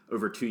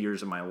over 2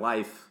 years of my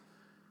life,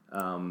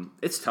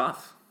 it's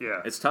tough.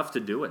 Yeah. It's tough to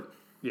do it.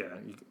 Yeah.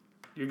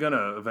 you're going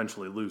to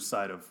eventually lose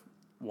sight of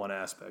one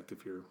aspect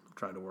if you're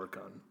trying to work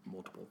on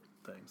multiple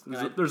things.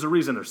 There's a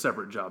reason they're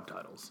separate job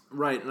titles.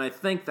 Right, and I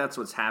think that's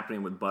what's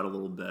happening with Bud a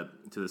little bit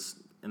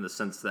in the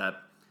sense that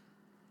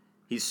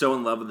he's so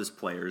in love with his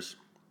players.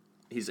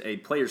 He's a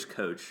player's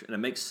coach, and it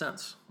makes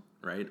sense,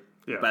 right?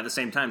 Yeah. But at the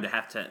same time, to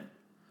have to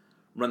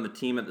run the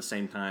team at the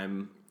same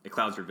time, it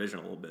clouds your vision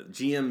a little bit.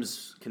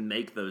 GMs can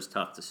make those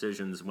tough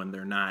decisions when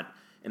they're not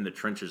in the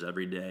trenches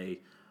every day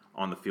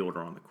on the field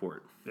or on the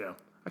court. Yeah.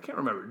 I can't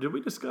remember. Did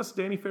we discuss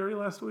Danny Ferry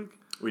last week?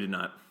 We did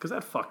not. Because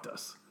that fucked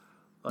us.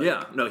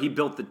 Yeah. No, he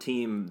built the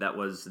team that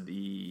was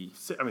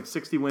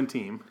 60-win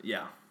team.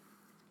 Yeah.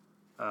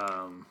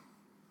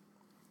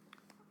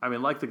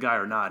 Like the guy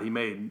or not, he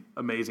made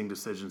amazing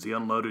decisions. He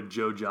unloaded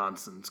Joe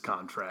Johnson's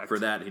contract. For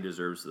that, he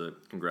deserves the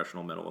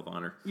Congressional Medal of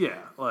Honor. Yeah,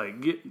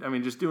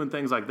 just doing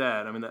things like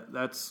that.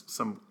 That's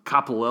some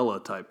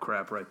Capolella type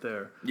crap right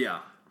there. Yeah.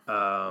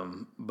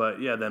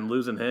 But yeah, then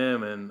losing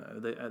him, and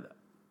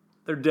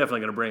they're definitely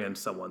going to bring in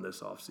someone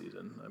this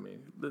offseason.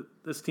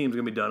 This team's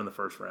going to be done in the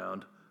first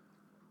round.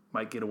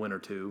 Might get a win or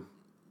two.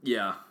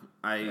 Yeah,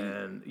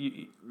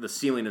 the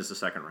ceiling is the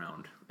second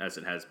round, as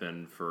it has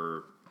been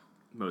for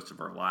most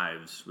of our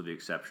lives, with the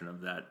exception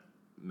of that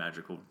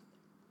magical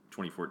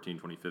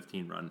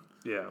 2014-2015 run.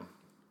 Yeah.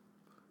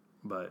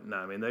 But,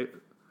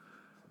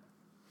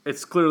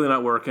 it's clearly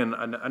not working.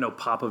 I know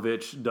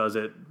Popovich does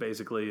it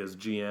basically as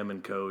GM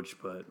and coach,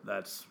 but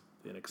that's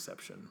an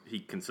exception.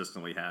 He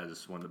consistently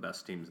has one of the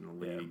best teams in the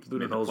league. Yeah,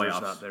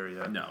 Budenholzer's not there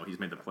yet. No, he's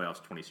made the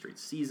playoffs 20 straight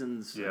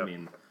seasons. Yep.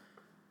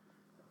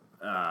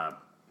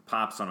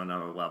 Pop's on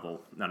another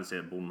level. Not to say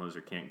that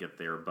Budenholzer can't get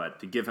there, but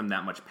to give him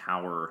that much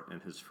power in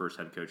his first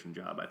head coaching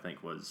job, I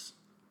think was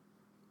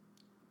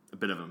a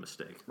bit of a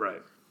mistake.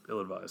 Right.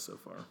 Ill-advised so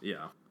far.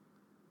 Yeah.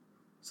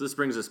 So this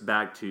brings us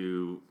back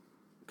to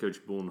Coach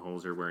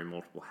Budenholzer wearing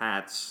multiple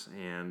hats,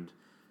 and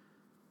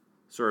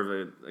sort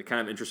of a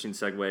kind of interesting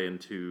segue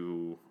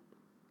into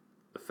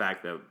the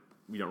fact that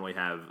we don't really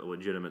have a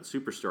legitimate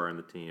superstar on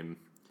the team,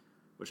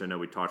 which I know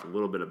we talked a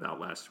little bit about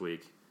last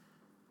week.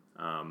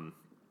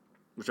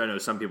 Which I know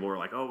some people were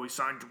like, oh, we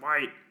signed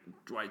Dwight.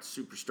 Dwight's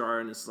superstar.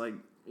 And it's like,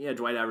 yeah,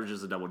 Dwight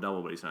averages a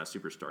double-double, but he's not a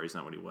superstar. He's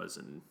not what he was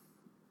in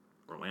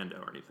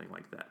Orlando or anything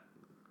like that.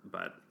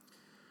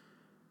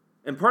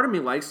 And part of me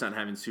likes not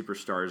having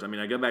superstars.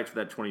 I go back to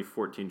that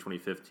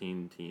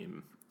 2014-2015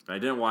 team. I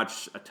didn't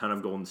watch a ton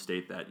of Golden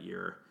State that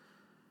year.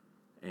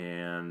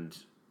 And,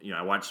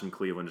 I watched some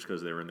Cleveland just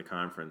because they were in the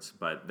conference.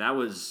 But that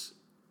was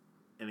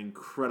an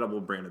incredible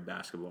brand of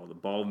basketball. The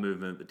ball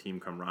movement, the team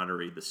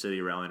camaraderie, the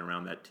city rallying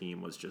around that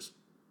team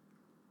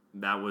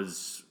that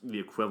was the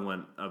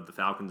equivalent of the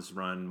Falcons'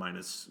 run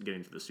minus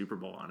getting to the Super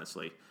Bowl,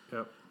 honestly.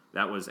 Yep.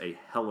 That was a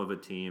hell of a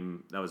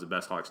team. That was the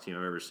best Hawks team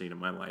I've ever seen in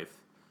my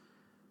life.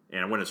 And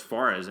I went as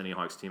far as any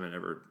Hawks team I'd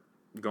ever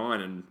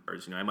gone. And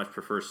I much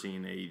prefer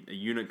seeing a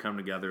unit come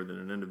together than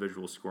an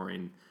individual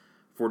scoring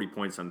 40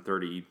 points on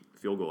 30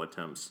 field goal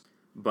attempts.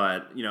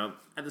 But,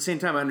 at the same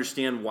time, I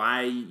understand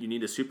why you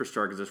need a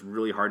superstar, because it's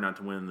really hard not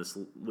to win in this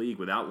league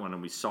without one.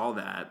 And we saw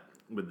that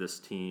with this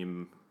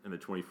team in the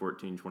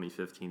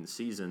 2014-2015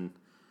 season.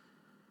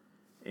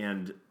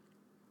 And,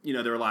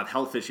 there were a lot of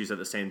health issues at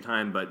the same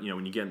time. But,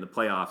 when you get in the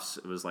playoffs,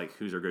 it was like,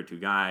 who's our go-to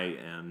guy?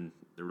 And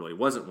there really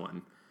wasn't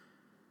one.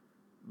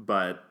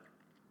 But,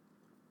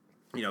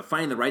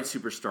 finding the right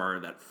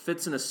superstar that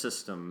fits in a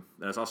system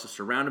that is also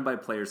surrounded by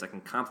players that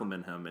can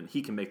complement him and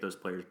he can make those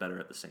players better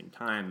at the same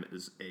time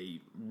is a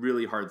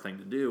really hard thing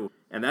to do.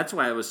 And that's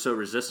why I was so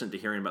resistant to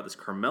hearing about this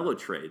Carmelo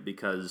trade,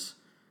 because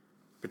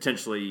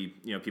potentially,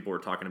 people were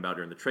talking about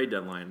during the trade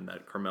deadline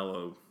that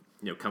Carmelo,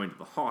 coming to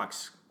the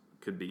Hawks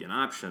could be an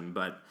option.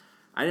 But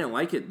I didn't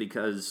like it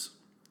because,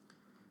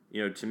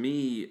 to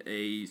me,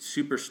 a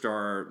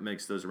superstar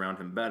makes those around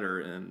him better.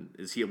 And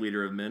is he a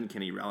leader of men?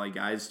 Can he rally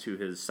guys to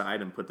his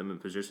side and put them in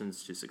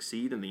positions to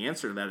succeed? And the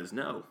answer to that is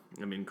no.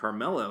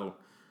 Carmelo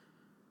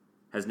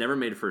has never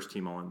made a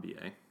first-team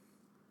All-NBA,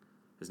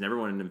 has never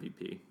won an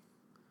MVP.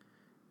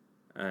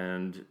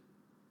 And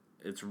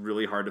it's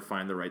really hard to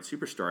find the right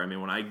superstar.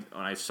 When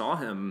I saw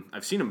him,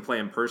 I've seen him play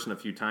in person a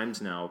few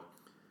times now,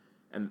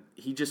 and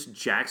he just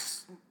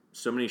jacks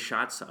so many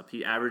shots up.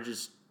 He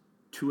averages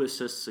 2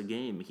 assists a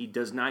game. He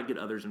does not get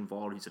others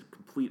involved. He's a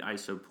complete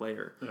ISO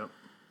player. Yep.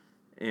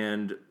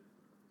 And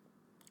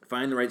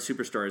finding the right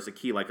superstar is the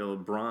key. Like a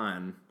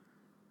LeBron,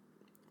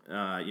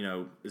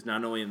 is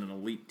not only in an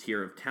elite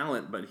tier of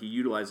talent, but he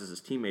utilizes his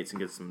teammates and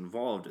gets them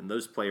involved, and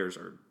those players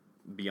are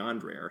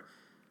beyond rare.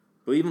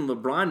 But even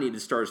LeBron needed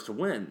stars to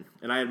win.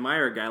 And I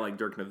admire a guy like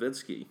Dirk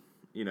Nowitzki,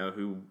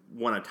 who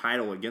won a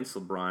title against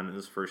LeBron in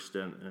his first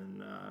stint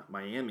in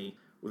Miami,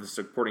 with a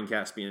supporting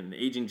cast being an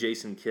aging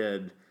Jason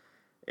Kidd,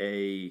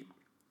 a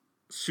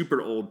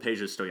super old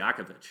Peja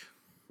Stojakovic.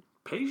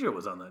 Peja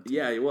was on that team.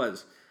 Yeah, he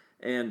was.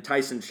 And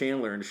Tyson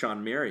Chandler and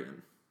Sean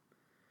Marion.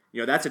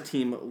 That's a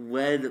team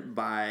led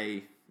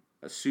by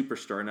a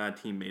superstar, not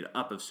a team made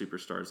up of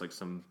superstars like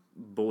some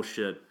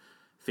bullshit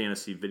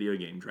fantasy video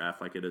game draft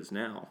like it is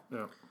now.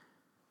 Yeah.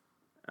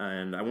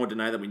 And I won't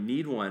deny that we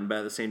need one, but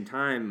at the same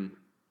time,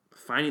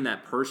 finding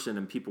that person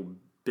and people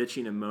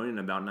bitching and moaning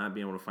about not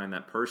being able to find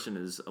that person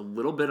is a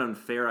little bit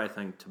unfair, I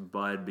think, to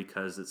Bud,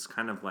 because it's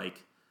kind of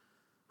like,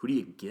 who do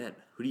you get?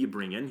 Who do you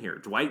bring in here?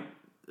 Dwight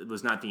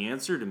was not the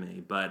answer to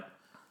me, but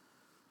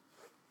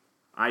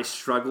I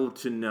struggle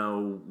to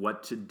know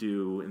what to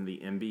do in the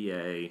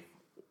NBA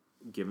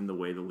given the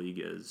way the league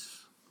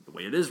is, the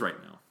way it is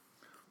right now.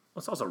 Well,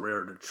 it's also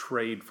rare to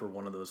trade for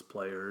one of those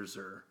players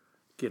or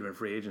get them in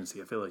free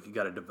agency. I feel like you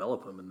got to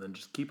develop them and then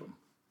just keep them.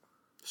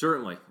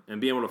 Certainly.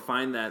 And being able to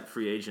find that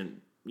free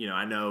agent,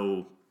 I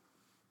know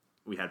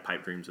we had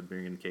pipe dreams of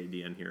bringing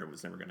KD in here. It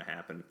was never going to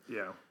happen.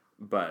 Yeah.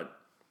 But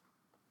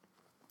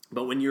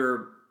when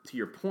you're, to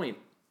your point,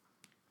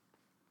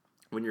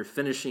 when you're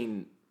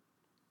finishing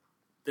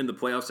in the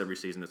playoffs every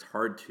season, it's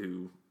hard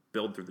to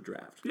build through the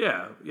draft.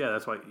 Yeah,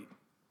 that's why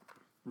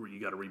you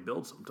got to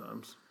rebuild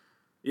sometimes.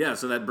 Yeah,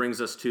 so that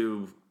brings us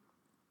to,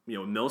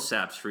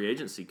 Millsap's free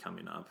agency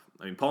coming up.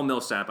 I mean, Paul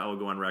Millsap, I will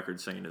go on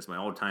record saying, is my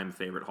all-time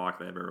favorite Hawk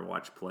that I've ever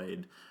watched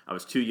played. I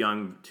was too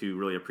young to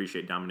really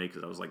appreciate Dominique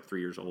because I was like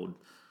 3 years old.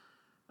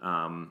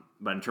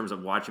 But in terms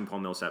of watching Paul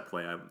Millsap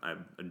play, I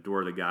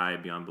adore the guy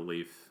beyond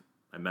belief.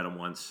 I met him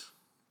once.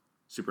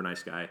 Super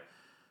nice guy.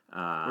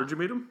 Where'd you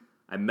meet him?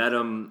 I met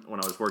him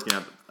when I was working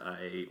at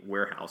a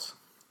warehouse.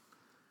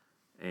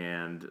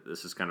 And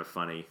this is kind of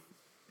funny.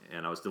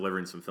 And I was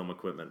delivering some film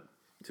equipment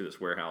to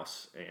this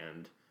warehouse.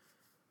 And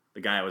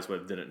the guy I was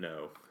with didn't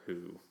know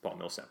who Paul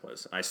Millsap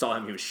was. I saw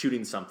him. He was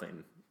shooting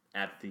something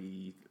at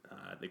the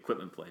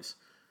equipment place.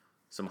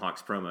 Some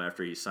Hawks promo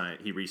after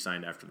he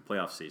re-signed after the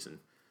playoff season.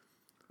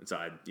 And so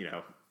I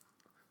was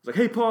like,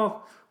 "Hey,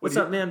 Paul, what's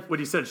up, man?" When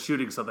you said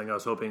shooting something, I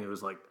was hoping it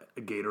was like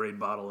a Gatorade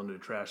bottle into a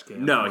trash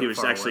can. No,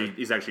 he's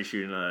actually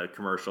shooting a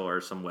commercial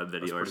or some web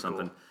video or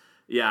something. Cool.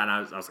 Yeah, and I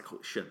was like,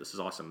 "Holy shit, this is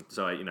awesome!"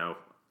 So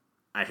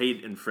I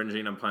hate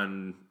infringing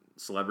upon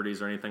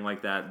celebrities or anything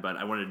like that, but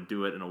I wanted to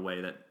do it in a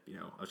way that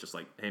I was just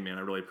like, "Hey, man,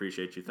 I really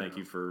appreciate you. Thank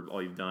you for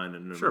all you've done,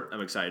 and sure.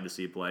 I'm excited to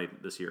see you play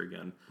this year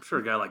again." I'm sure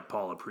a guy like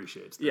Paul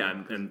appreciates that. Yeah,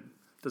 and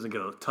doesn't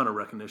get a ton of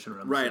recognition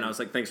around. Right, and I was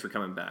like, "Thanks for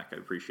coming back. I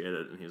appreciate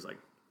it." And he was like,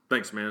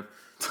 "Thanks, man."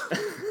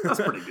 That's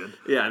pretty good.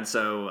 Yeah, and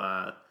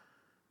so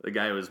the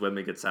guy who was with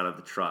me gets out of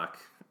the truck,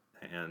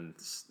 and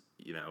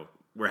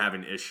we're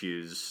having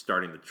issues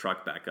starting the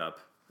truck back up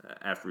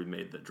after we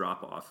made the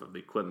drop off of the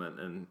equipment,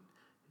 and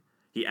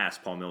he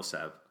asked Paul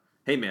Millsap,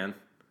 "Hey, man,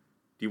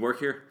 do you work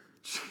here?"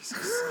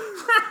 Jesus.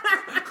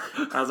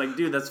 I was like,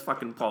 "Dude, that's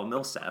fucking Paul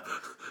Millsap."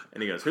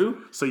 And he goes,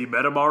 "Who?" So you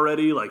met him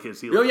already? Like, is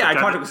he? Oh yeah, I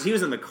talked to him because he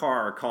was in the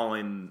car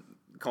calling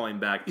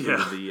back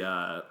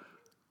to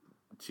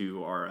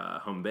to our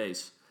home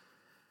base,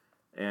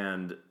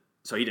 and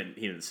so he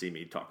didn't see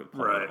me talk with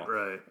Paul at all.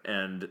 Right.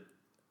 And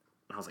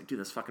I was like, "Dude,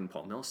 that's fucking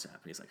Paul Millsap."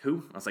 And he's like,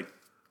 "Who?" I was like,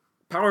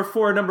 "Power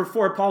forward, number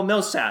 4, Paul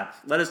Millsap.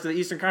 Led us to the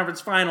Eastern Conference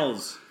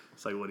Finals."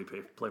 It's like, what do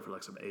you play for,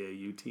 like some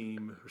AAU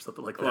team or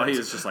something like that? Well, he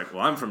was just like,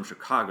 "Well, I'm from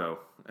Chicago,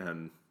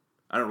 and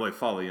I don't really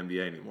follow the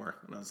NBA anymore."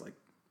 And I was like,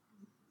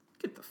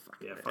 "Get the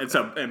fuck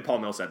out." And Paul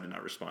Millsap did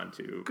not respond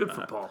to. Good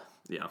for Paul.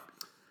 Yeah.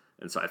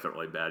 And so I felt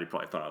really bad. He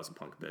probably thought I was a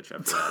punk bitch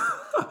after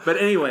that. But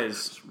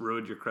anyways. Just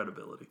ruined your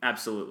credibility.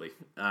 Absolutely.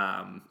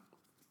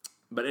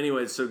 But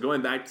anyways, so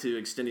going back to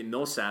extending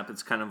Millsap,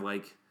 it's kind of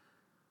like,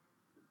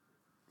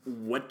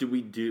 what do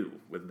we do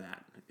with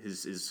that?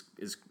 Is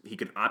he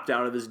could opt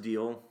out of his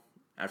deal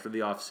after the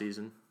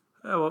offseason?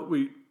 Well,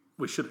 we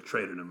should have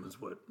traded him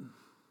is what.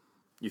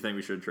 You think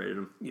we should have traded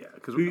him? Yeah.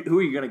 Because who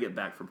are you going to get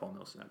back for Paul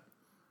Millsap?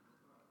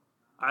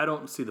 I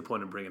don't see the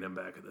point in bringing him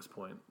back at this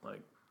point.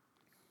 Like,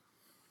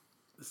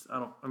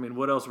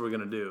 what else are we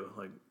going to do?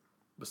 Like,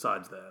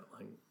 besides that,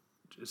 like,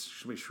 just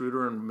should be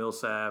Schroeder and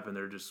Millsap, and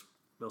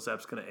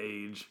Millsap's going to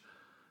age.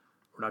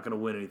 We're not going to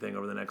win anything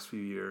over the next few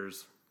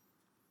years.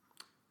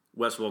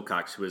 Wes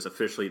Wilcox, who is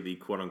officially the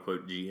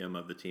quote-unquote GM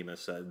of the team, has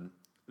said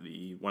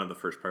one of the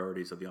first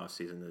priorities of the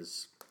offseason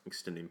is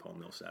extending Paul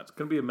Millsap. It's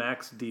going to be a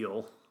max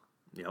deal.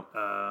 Yep.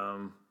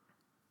 How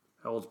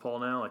old's Paul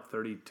now? Like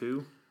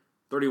 32?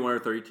 31 or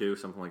 32,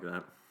 something like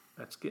that.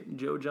 That's getting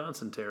Joe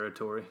Johnson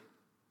territory.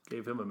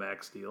 Gave him a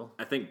max deal.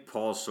 I think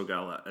Paul's still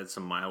got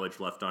some mileage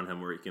left on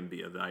him where he can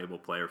be a valuable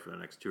player for the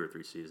next 2 or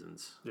 3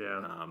 seasons.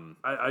 Yeah.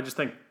 I just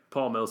think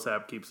Paul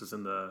Millsap keeps us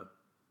in the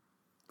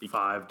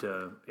 5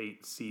 to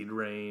 8 seed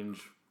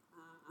range.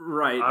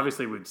 Right.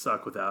 Obviously, we'd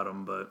suck without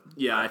him, but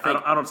yeah,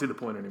 I don't see the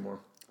point anymore.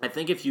 I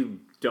think if you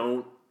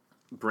don't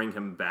bring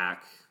him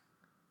back,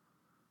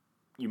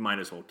 you might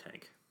as well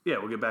tank. Yeah,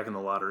 we'll get back in the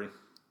lottery.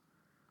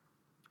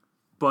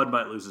 Bud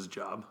might lose his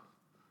job.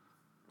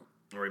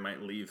 Or he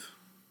might leave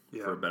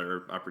for a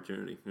better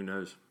opportunity. Who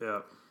knows?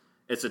 Yeah.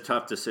 It's a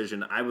tough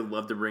decision. I would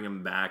love to bring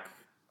him back,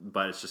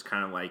 but it's just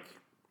kind of like,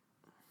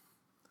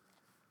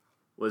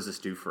 what does this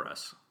do for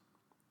us?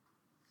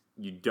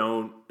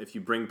 If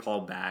you bring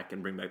Paul back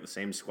and bring back the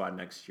same squad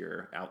next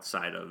year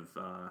outside of,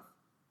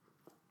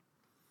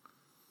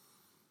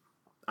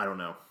 I don't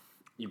know.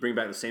 You bring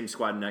back the same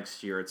squad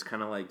next year, it's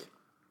kind of like,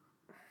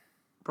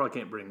 Probably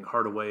can't bring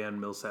Hardaway and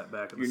Millsap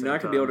back at the You're same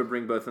not time. going to be able to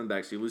bring both of them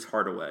back, so you lose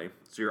Hardaway.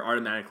 So you're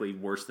automatically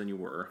worse than you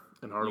were.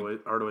 And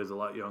Hardaway's a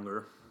lot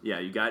younger. Yeah,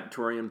 you got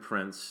Torian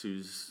Prince,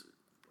 who's...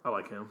 I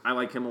like him. I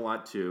like him a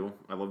lot, too.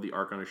 I love the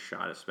arc on his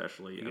shot,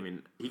 especially. I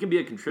mean, he can be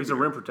a contributor. He's a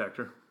rim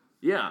protector.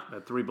 Yeah.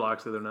 Had 3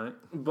 blocks the other night.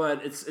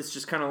 But it's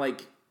just kind of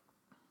like...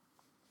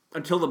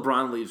 Until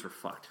LeBron leaves, we're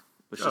fucked.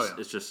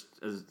 It's just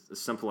as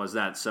simple as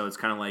that. So it's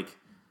kind of like...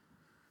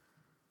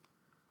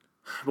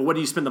 But what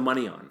do you spend the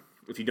money on?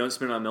 If you don't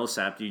spend it on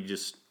Millsap, do you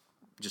just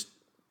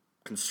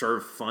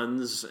conserve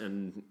funds?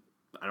 And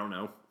I don't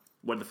know.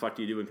 What the fuck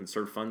do you do and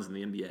conserve funds in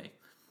the NBA?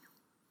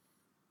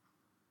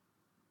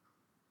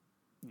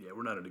 Yeah,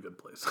 we're not in a good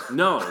place.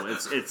 No,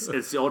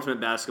 it's the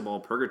ultimate basketball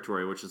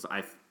purgatory, which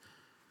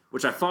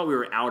I thought we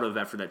were out of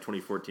after that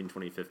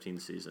 2014-2015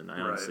 season.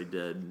 I honestly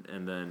did.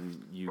 And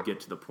then you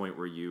get to the point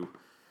where you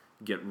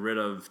get rid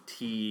of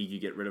Teague, you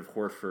get rid of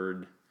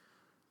Horford,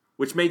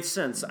 which made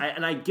sense.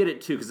 I get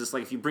it too, because it's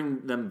like if you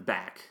bring them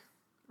back,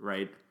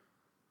 right,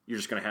 you're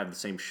just going to have the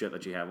same shit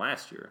that you had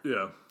last year.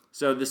 Yeah.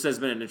 So this has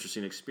been an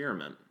interesting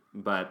experiment,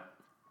 but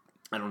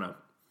I don't know.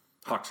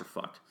 Hawks are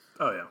fucked.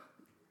 Oh yeah.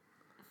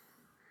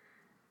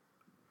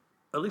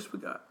 At least we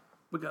got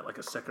like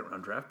a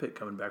 2nd-round draft pick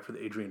coming back for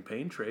the Adrian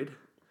Payne trade.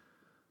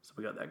 So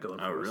we got that going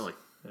for us. Oh, really?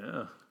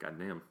 Yeah.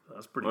 Goddamn.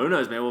 That's pretty Well, who good.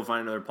 knows? Maybe we'll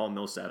find another Paul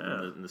Millsap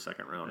in the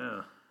 2nd round.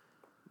 Yeah.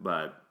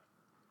 But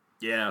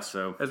yeah,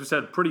 so As we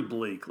said, pretty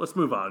bleak. Let's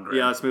move on, Greg.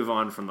 yeah, let's move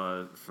on from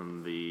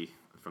the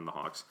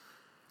Hawks.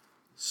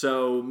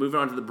 So moving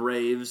on to the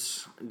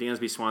Braves,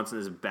 Dansby Swanson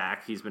is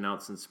back. He's been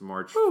out since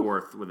March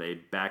 4th with a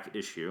back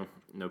issue,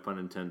 no pun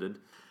intended.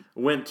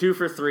 Went 2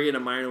 for 3 in a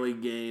minor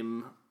league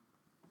game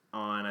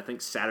on, I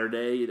think,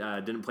 Saturday.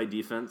 Didn't play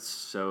defense,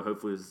 so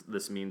hopefully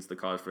this means the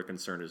cause for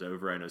concern is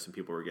over. I know some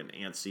people were getting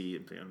antsy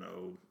and saying,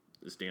 "Oh,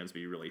 is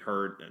Dansby really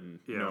hurt?" And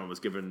no one was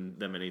giving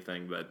them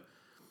anything, but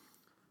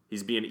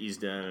he's being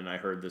eased in, and I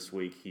heard this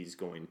week he's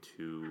going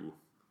to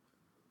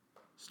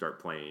start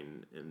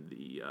playing in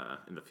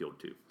the field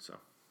too. So,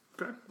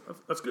 Okay.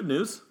 That's good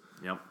news.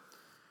 yep.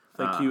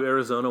 Thank you,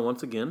 Arizona,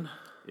 once again.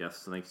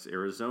 Yes, thanks,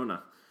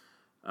 Arizona.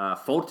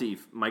 Mike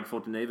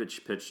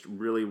Foltynewicz pitched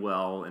really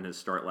well in his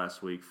start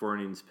last week. 4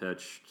 innings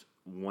pitched,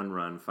 1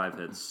 run, 5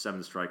 hits,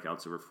 7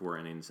 strikeouts over 4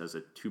 innings, has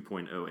a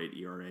 2.08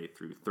 ERA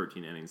through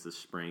 13 innings this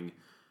spring.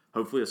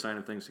 Hopefully a sign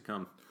of things to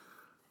come.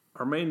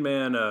 Our main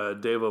man,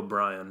 Dave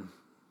O'Brien,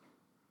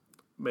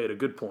 made a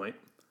good point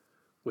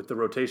with the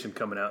rotation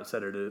coming out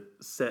set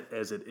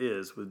as it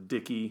is with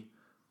Dickey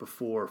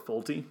before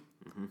Folty.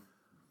 Mm-hmm.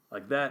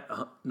 Like that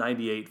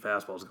 98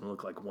 fastball is going to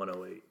look like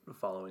 108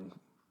 following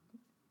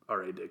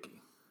R.A.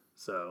 Dickey.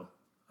 So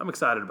I'm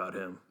excited about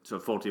him. So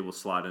Folty will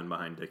slot in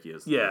behind Dickey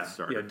as the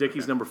starter. Yeah,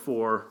 Dickey's number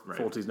 4, Right.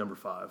 Folty's number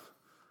 5.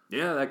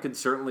 Yeah, that could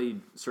certainly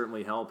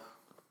help.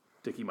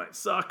 Dickey might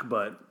suck,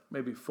 but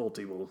maybe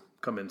Folty will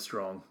come in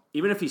strong.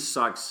 Even if he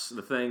sucks,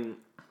 the thing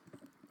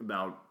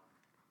about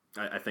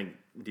I think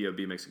DOB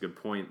makes a good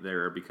point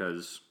there,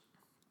 because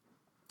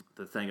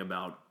the thing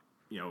about,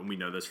 we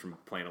know this from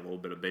playing a little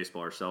bit of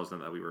baseball ourselves, not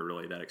that we were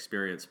really that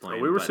experienced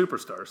playing. We were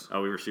superstars.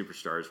 We were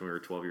superstars when we were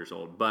 12 years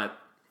old. But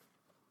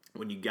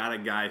when you got a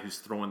guy who's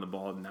throwing the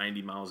ball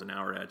 90 miles an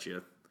hour at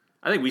you,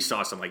 I think we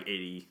saw some like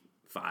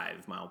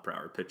 85 mile per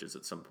hour pitches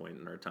at some point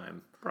in our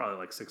time. Probably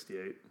like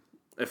 68.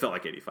 It felt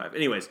like 85.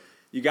 Anyways,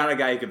 you got a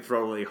guy who can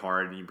throw really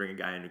hard, and you bring a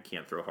guy in who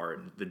can't throw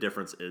hard. The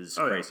difference is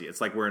crazy. Yeah.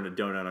 It's like wearing a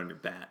donut on your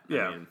bat.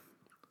 Yeah. I mean,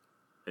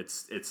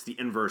 it's the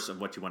inverse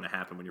of what you want to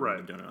happen when you're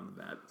wearing a donut on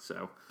the bat.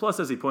 So plus,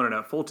 as he pointed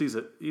out, Folty's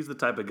he's the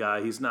type of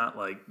guy. He's not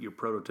like your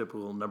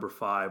prototypical number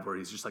 5, where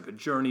he's just like a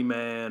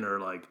journeyman or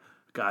like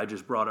a guy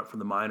just brought up from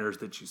the minors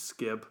that you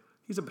skip.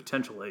 He's a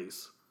potential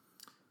ace.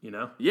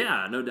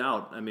 Yeah, no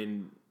doubt. I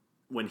mean,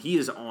 when he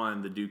is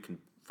on, the dude can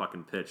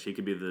fucking pitch. He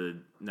could be the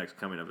next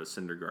coming of a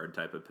Syndergaard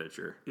type of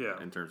pitcher.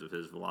 Yeah. In terms of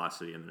his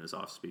velocity and his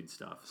off-speed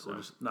stuff. So we'll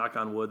just knock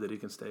on wood that he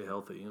can stay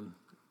healthy and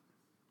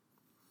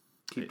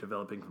keep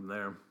developing from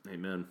there.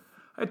 Amen.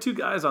 I had 2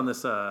 guys on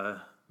this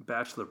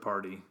bachelor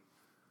party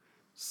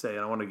say,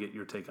 and I want to get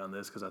your take on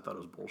this because I thought it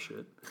was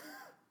bullshit.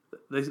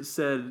 They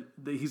said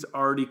that he's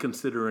already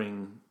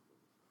considering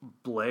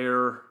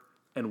Blair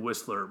and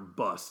Whistler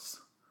busts.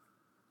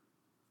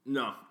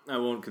 No, I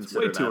won't consider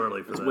way that. too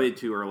early for It's that. way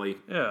too early.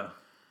 Yeah.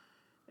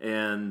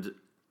 And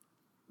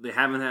they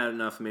haven't had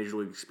enough major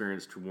league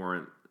experience to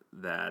warrant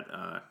that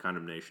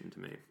condemnation to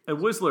me. And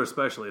Whistler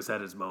especially has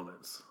had his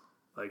moments.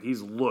 Like,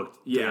 he's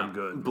looked damn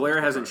good.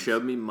 Blair hasn't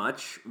showed me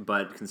much,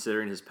 but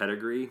considering his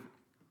pedigree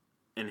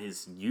and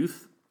his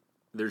youth,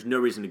 there's no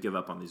reason to give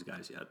up on these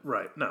guys yet.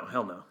 Right. No,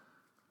 hell no.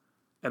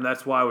 And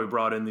that's why we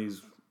brought in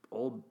these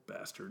old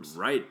bastards.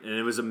 Right. And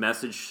it was a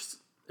message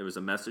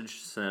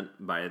sent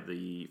by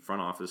the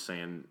front office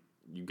saying,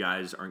 you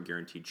guys aren't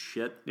guaranteed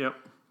shit. Yep.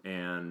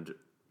 And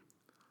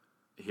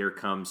here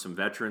come some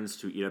veterans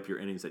to eat up your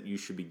innings that you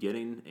should be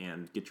getting,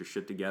 and get your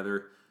shit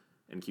together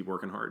and keep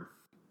working hard.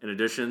 In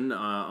addition,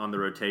 on the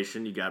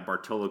rotation, you got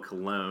Bartolo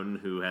Colon,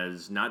 who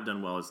has not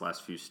done well his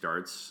last few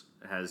starts,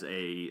 has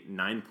a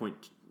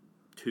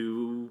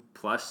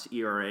 2+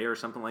 ERA or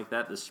something like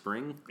that this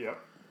spring. Yep.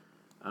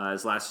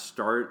 His last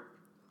start,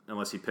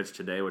 unless he pitched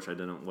today, which I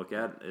didn't look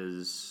at,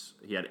 is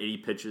he had 80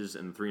 pitches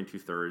in 3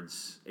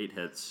 2/3, 8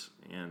 hits,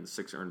 and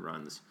 6 earned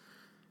runs.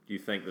 Do you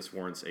think this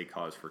warrants a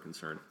cause for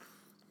concern?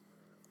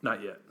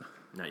 Not yet.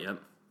 Not yet.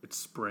 It's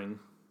spring.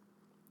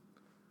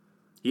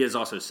 He has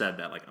also said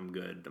that, like, I'm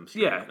good. I'm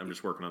straight. Yeah. I'm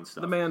just working on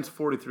stuff. The man's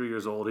 43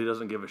 years old. He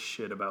doesn't give a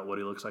shit about what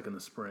he looks like in the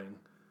spring.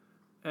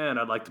 And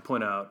I'd like to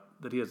point out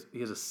that he has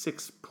a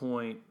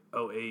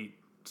 6.08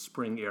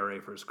 spring ERA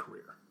for his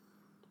career.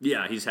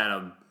 Yeah, he's had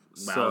a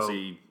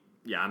lousy.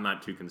 I'm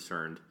not too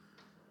concerned.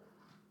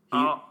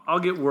 I'll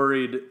get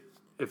worried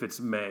if it's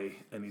May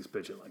and he's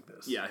pitching like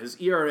this. Yeah, his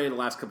ERA the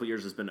last couple of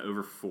years has been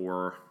over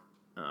 4,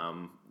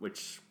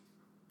 which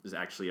is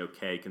actually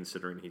okay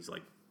considering he's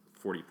like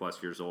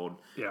 40+ years old.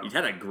 Yeah. He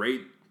had a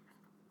great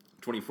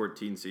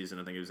 2014 season.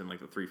 I think he was in like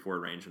the 3-4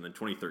 range, and then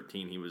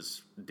 2013 he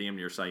was damn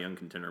near Cy Young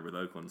contender with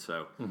Oakland.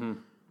 So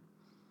even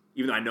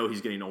though I know he's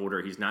getting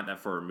older, he's not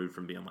that far removed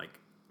from being like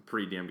a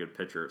pretty damn good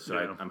pitcher. So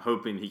Yeah. I'm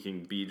hoping he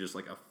can be just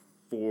like a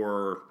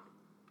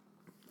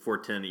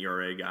 4.10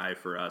 ERA guy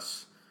for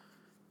us.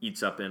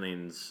 Eats up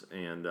innings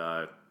and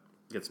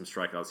gets some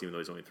strikeouts, even though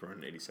he's only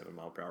throwing an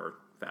 87-mile-per-hour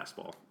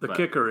fastball. The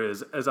kicker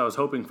is, as I was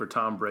hoping for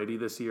Tom Brady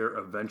this year,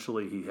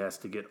 eventually he has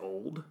to get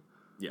old.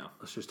 Yeah,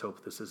 Let's just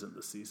hope this isn't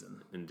the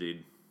season.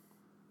 indeed.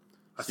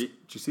 Did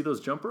you see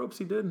those jump ropes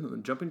he did? The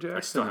jumping jacks?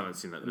 I still haven't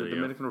seen that in the video.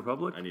 Dominican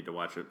Republic? I need to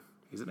watch it.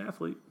 He's an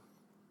athlete.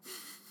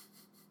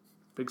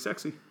 Big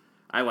sexy.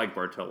 I like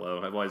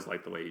Bartolo. I've always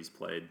liked the way he's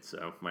played,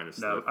 so minus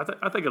No, the...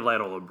 I think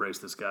Atlanta will embrace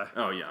this guy.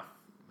 Oh, yeah.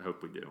 I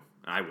hope we do.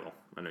 I will.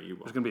 I know you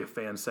will. There's going to be a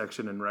fan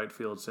section in right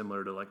field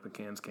similar to like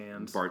McCann's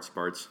Cans. Bart's.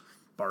 Bart's.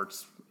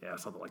 Yeah,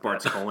 something like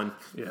Bart's that. Colin.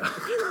 Yeah.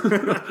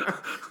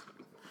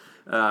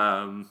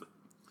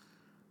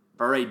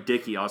 R.A.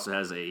 Dickey also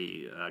has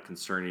a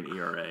concerning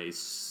ERA,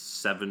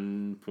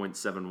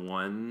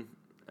 7.71.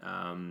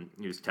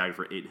 He was tagged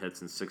for 8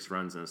 hits and 6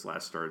 runs in his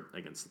last start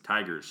against the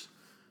Tigers.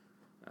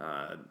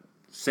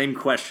 Same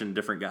question,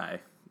 different guy.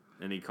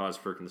 Any cause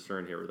for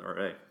concern here with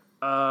R.A.?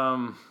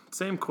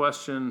 Same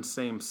question,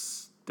 same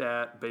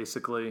stat,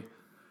 basically.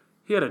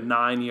 He had a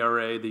 9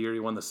 ERA the year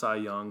he won the Cy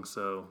Young,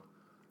 so...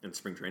 In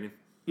spring training?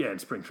 Yeah, in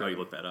spring Oh, training. you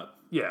looked that up.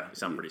 Yeah. You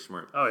sound pretty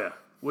smart. Oh, yeah.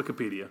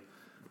 Wikipedia.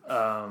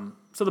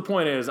 So the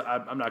point is,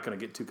 I'm not going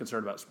to get too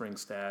concerned about spring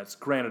stats.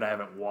 Granted, I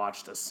haven't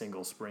watched a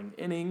single spring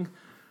inning,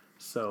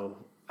 so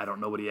I don't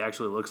know what he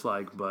actually looks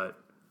like, but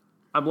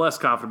I'm less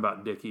confident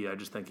about Dickey. I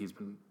just think he's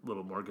been a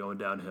little more going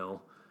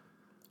downhill.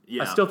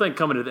 Yeah. I still think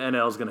coming to the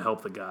NL is going to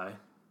help the guy.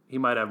 He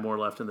might have more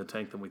left in the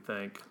tank than we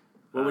think.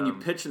 Well, when you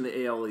pitch in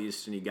the AL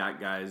East and you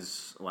got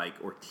guys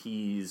like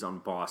Ortiz on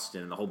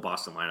Boston, the whole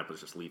Boston lineup was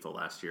just lethal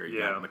last year. You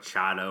got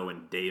Machado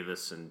and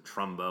Davis and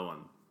Trumbo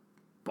on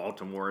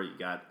Baltimore. You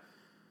got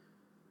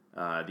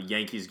the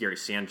Yankees, Gary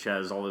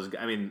Sanchez, all those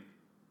guys. I mean,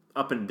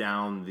 up and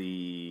down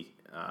the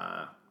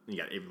you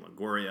got Evan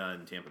Longoria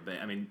and Tampa Bay.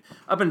 I mean,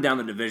 up and down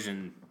the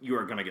division, you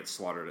are going to get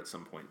slaughtered at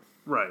some point.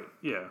 Right,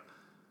 yeah.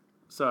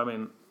 So, I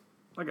mean,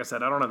 like I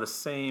said, I don't have the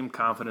same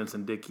confidence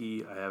in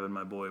Dickey I have in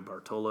my boy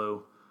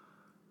Bartolo.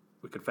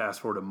 We could fast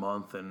forward a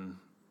month and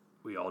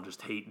we all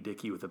just hate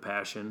Dickey with a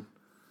passion,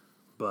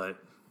 but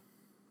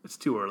it's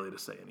too early to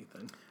say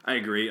anything. I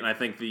agree, and I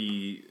think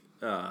the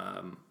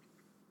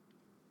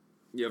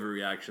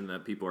overreaction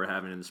that people are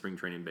having in spring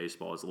training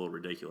baseball is a little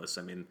ridiculous.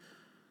 I mean,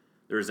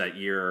 there was that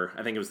year,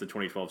 I think it was the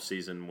 2012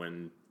 season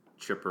when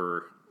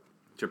Chipper's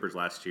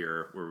last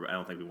year, where I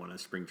don't think we won a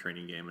spring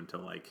training game until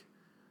like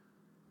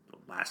the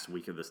last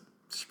week of the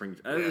spring.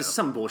 It was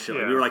some bullshit.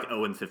 Like, we were like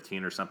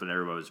 0-15 or something.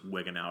 Everybody was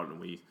wigging out, and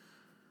we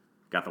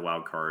got the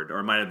wild card. Or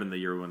it might have been the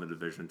year we won the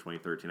division in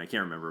 2013. I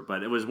can't remember.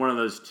 But it was one of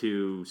those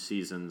 2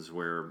 seasons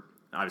where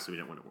obviously we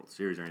didn't win a World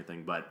Series or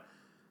anything, but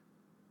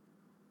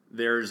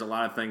there's a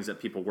lot of things that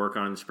people work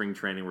on in spring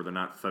training where they're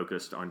not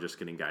focused on just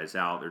getting guys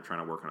out. They're trying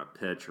to work on a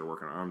pitch or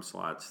work on arm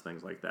slots,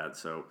 things like that.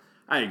 So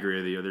I agree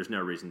with you. There's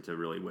no reason to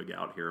really wig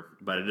out here.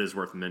 But it is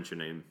worth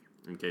mentioning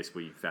in case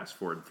we fast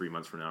forward 3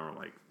 months from now and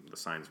we're like, the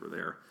signs were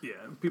there. Yeah,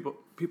 people,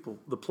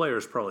 the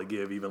players probably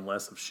give even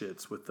less of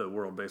shits with the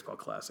World Baseball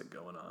Classic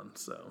going on.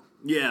 So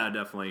yeah,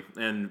 definitely,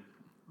 and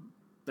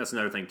that's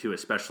another thing too.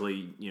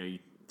 Especially you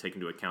take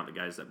into account the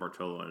guys that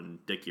Bartolo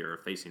and Dickey are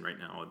facing right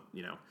now.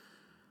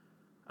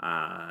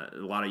 A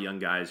lot of young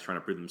guys trying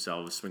to prove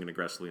themselves, swinging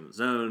aggressively in the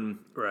zone,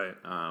 right,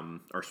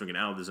 or swinging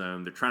out of the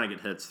zone. They're trying to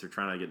get hits. They're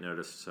trying to get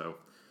noticed. So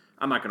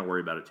I'm not going to worry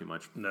about it too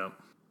much. No.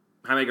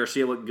 Jaime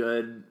Garcia looked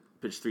good.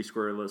 Pitched 3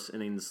 scoreless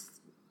innings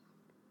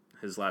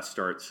his last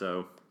start.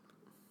 So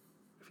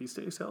if he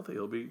stays healthy,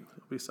 he'll be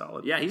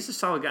solid. Yeah, he's a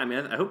solid guy,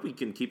 man. I hope we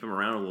can keep him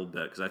around a little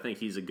bit because I think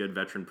he's a good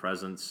veteran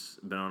presence.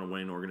 Been on a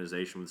winning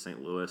organization with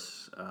St.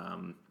 Louis.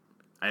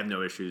 I have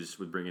no issues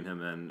with bringing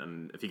him in,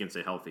 and if he can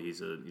stay healthy,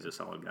 he's a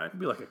solid guy.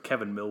 Be like a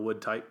Kevin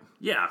Millwood type.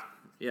 Yeah,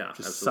 just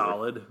absolutely.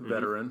 solid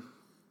veteran.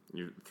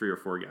 You're 3 or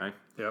 4 guy.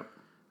 Yep.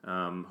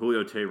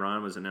 Julio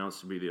Teheran was announced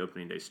to be the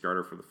opening day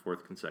starter for the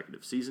 4th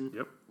consecutive season.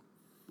 Yep.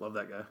 Love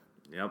that guy.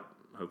 Yep.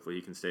 hopefully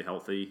he can stay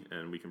healthy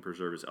and we can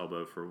preserve his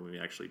elbow for when we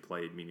actually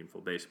played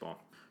meaningful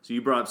baseball. So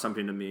you brought up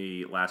something to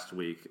me last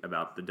week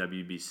about the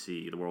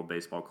WBC, the World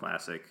Baseball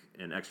Classic,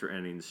 and extra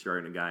innings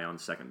starting a guy on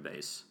second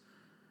base.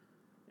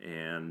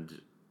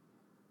 And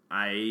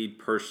I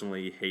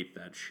personally hate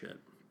that shit.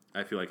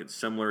 I feel like it's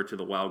similar to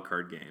the wild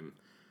card game.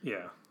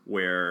 Yeah.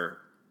 Where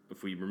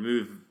if we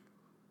remove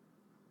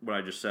what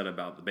I just said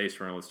about the base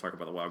runner, let's talk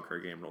about the wild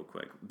card game real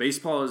quick.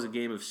 Baseball is a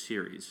game of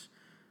series.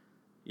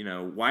 You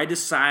know, why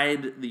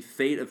decide the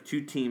fate of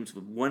two teams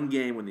with one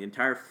game when the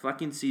entire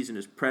fucking season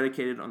is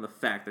predicated on the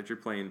fact that you're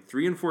playing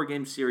 3 and 4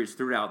 game series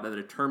throughout that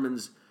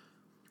determines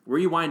where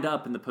you wind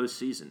up in the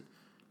postseason?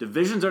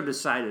 Divisions are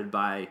decided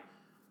by,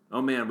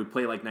 oh man, we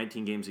play like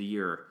 19 games a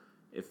year.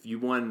 If you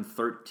won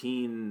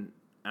 13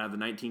 out of the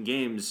 19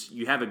 games,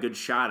 you have a good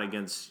shot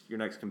against your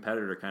next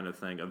competitor kind of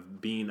thing,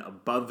 of being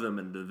above them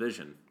in the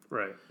division.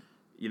 Right.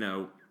 You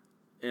know,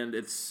 and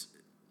it's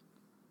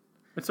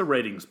a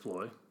ratings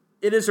ploy.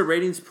 It is a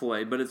ratings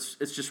play, but it's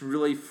just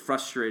really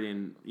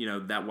frustrating. You know,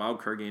 that wild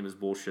card game is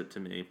bullshit to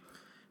me.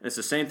 And it's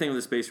the same thing with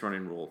this base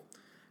running rule.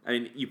 I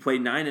mean, you play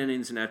 9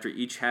 innings, and after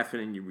each half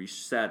inning, you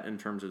reset in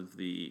terms of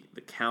the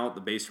count,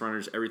 the base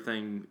runners,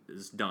 everything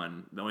is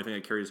done. The only thing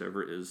that carries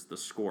over is the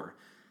score.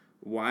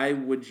 Why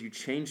would you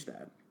change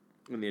that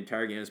when the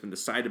entire game has been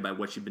decided by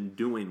what you've been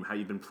doing, how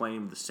you've been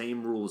playing the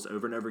same rules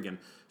over and over again?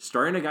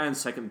 Starting a guy on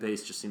second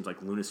base just seems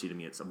like lunacy to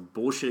me. It's a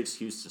bullshit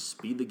excuse to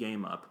speed the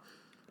game up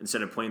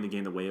instead of playing the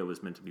game the way it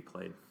was meant to be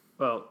played.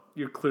 Well,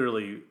 you're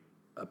clearly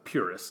a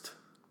purist.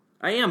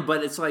 I am,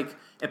 but it's like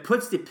it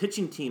puts the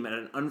pitching team at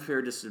an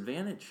unfair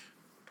disadvantage.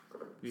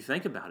 If you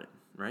think about it,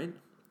 right?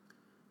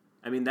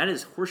 I mean, that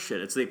is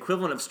horseshit. It's the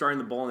equivalent of starting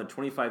the ball on the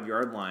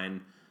 25-yard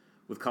line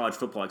with college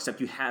football,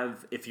 except you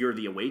have, if you're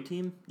the away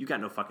team, you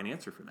got no fucking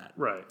answer for that.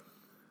 Right.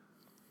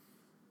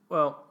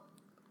 Well,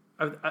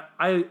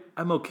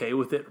 I'm okay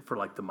with it for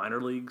like the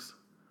minor leagues.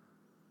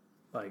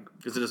 Like,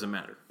 because it doesn't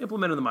matter.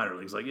 Implement in the minor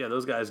leagues. Like, yeah,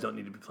 those guys don't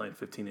need to be playing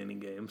 15-inning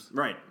games.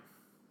 Right.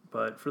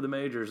 But for the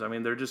majors, I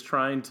mean, they're just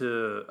trying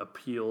to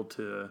appeal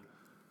to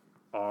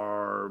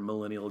our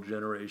millennial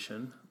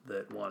generation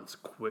that wants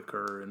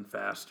quicker and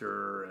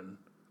faster.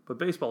 But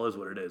baseball is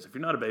what it is. If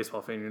you're not a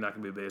baseball fan, you're not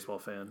going to be a baseball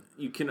fan.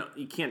 You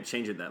can't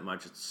change it that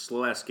much. It's a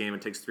slow-ass game.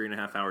 It takes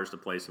 3.5 hours to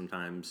play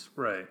sometimes.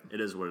 Right. It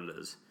is what it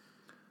is.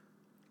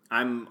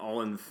 I'm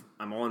all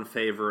in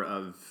favor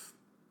of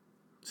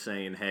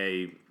saying,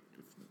 hey,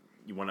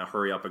 you want to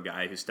hurry up a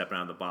guy who's stepping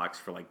out of the box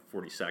for like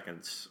 40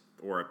 seconds,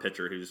 or a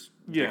pitcher who's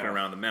kicking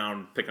around the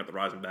mound, picking up the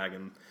rosin bag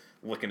and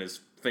licking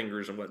his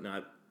fingers and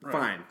whatnot. Right.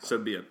 Fine, so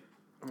be it.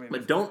 I mean,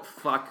 but don't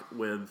fuck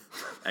with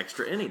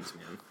extra innings,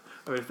 man.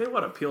 I mean, if they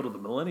want to appeal to the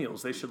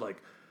millennials, they should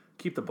like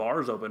keep the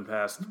bars open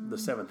past the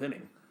 7th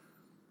inning.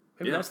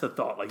 Maybe that's the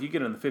thought. Like, you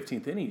get in the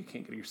 15th inning, you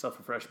can't get yourself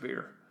a fresh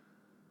beer.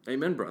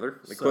 Amen,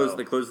 brother. They closed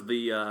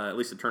the at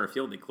least at Turner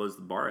Field. They closed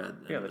the bar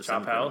at the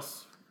Chop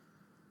House.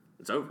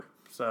 It's over.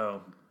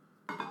 So,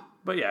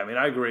 but yeah, I mean,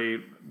 I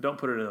agree.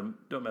 Don't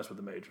mess with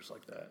the majors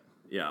like that.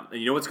 Yeah, and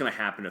you know what's going to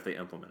happen if they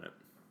implement it?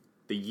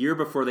 The year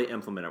before they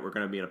implement it, we're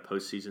going to be in a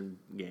postseason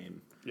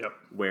game. Yep.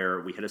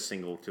 Where we hit a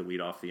single to lead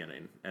off the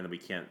inning, and then we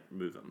can't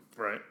move them.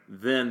 Right.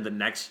 Then the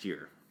next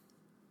year,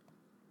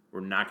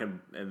 we're not going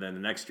to, and then the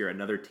next year,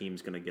 another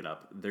team's going to get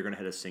up. They're going to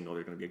hit a single.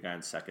 There's going to be a guy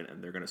in second,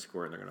 and they're going to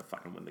score, and they're going to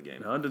fucking win the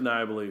game. Now,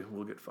 undeniably,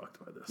 we'll get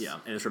fucked by this. Yeah,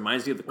 and this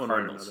reminds me of the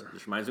Cardinals.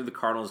 This reminds me of the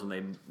Cardinals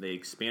when they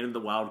expanded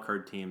the wild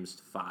card teams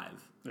to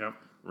 5. Yep.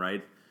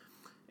 Right?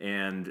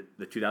 And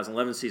the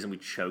 2011 season, we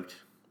choked,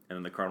 and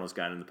then the Cardinals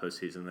got in the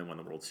postseason, and they won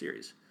the World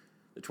Series.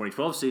 The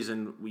 2012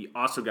 season, we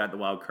also got the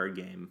wild card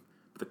game.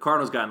 But the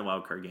Cardinals got in the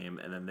wild card game,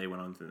 and then they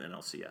went on to the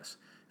NLCS.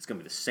 It's going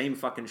to be the same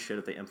fucking shit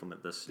if they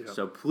implement this. Yep.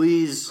 So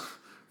please,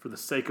 for the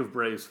sake of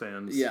Braves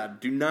fans,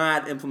 do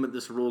not implement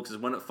this rule, because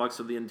one, it fucks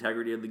with the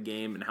integrity of the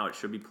game and how it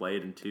should be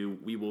played, and 2,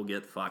 we will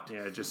get fucked.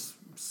 Yeah, it just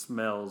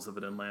smells of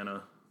an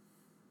Atlanta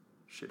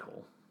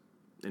shithole.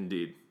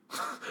 Indeed.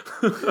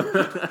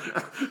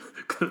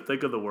 Couldn't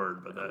think of the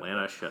word, but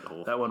Atlanta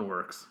shithole. That one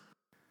works.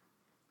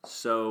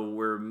 So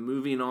we're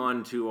moving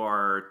on to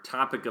our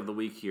topic of the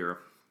week here.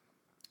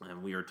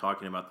 And we are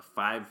talking about the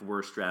 5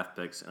 worst draft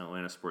picks in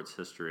Atlanta sports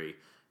history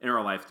in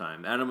our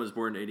lifetime. Adam was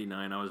born in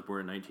 89. I was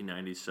born in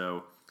 1990.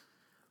 So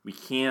we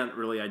can't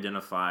really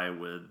identify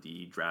with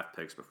the draft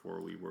picks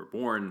before we were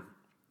born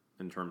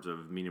in terms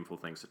of meaningful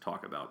things to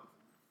talk about.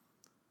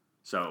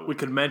 So we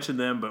could mention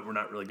them, but we're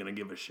not really going to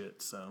give a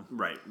shit. So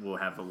right, we'll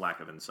have a lack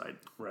of insight.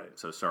 Right.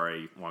 So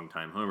sorry,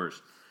 longtime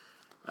homers.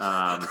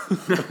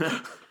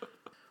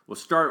 We'll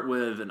start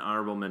with an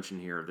honorable mention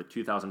here of the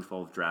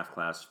 2012 draft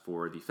class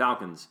for the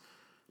Falcons.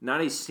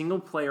 Not a single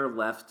player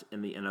left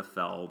in the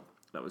NFL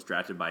that was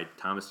drafted by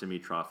Thomas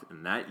Dimitroff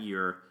in that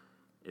year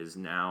is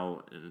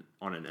now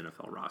on an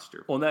NFL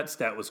roster. Well, that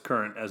stat was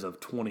current as of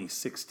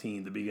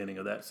 2016, the beginning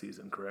of that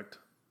season, correct?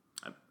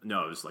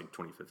 No, it was like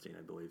 2015,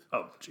 I believe.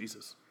 Oh,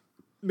 Jesus.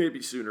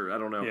 Maybe sooner, I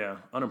don't know. Yeah,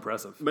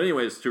 unimpressive. But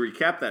anyways, to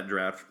recap that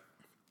draft,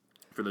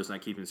 for those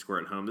not keeping score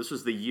at home, this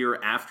was the year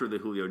after the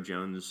Julio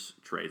Jones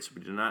trade, so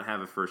we did not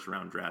have a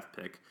first-round draft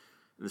pick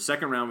In the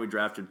second round, we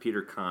drafted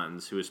Peter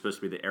Kahns, who was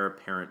supposed to be the heir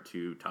apparent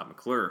to Todd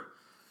McClure.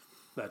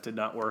 That did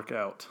not work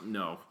out.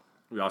 No.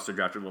 We also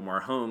drafted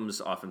Lamar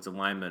Holmes, offensive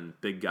lineman,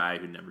 big guy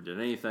who never did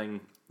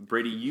anything.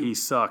 He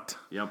sucked.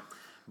 Yep.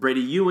 Brady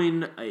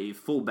Ewing, a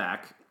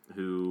fullback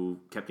who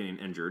kept getting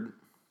injured.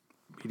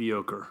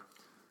 Mediocre.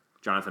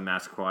 Jonathan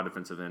Massaquoi,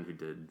 defensive end, who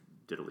did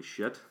diddly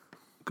shit.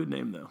 Good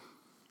name, though.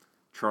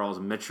 Charles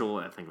Mitchell,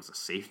 I think was a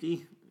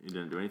safety. He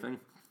didn't do anything.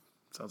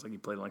 Sounds like he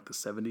played in like the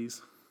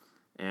 70s.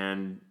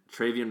 And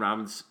Travian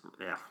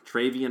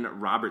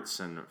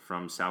Robertson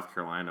from South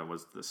Carolina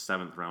was the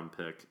 7th round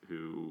pick,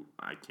 who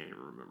I can't even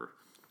remember.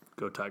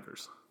 Go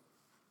Tigers.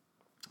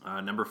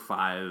 Number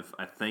 5,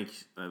 I think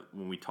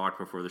when we talked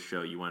before the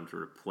show, you wanted to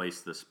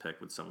replace this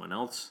pick with someone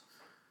else.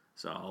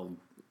 So I'll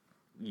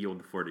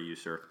yield the floor to you,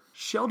 sir.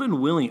 Sheldon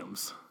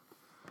Williams.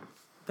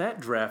 That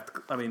draft,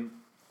 I mean,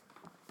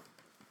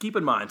 keep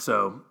in mind,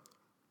 so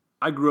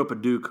I grew up a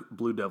Duke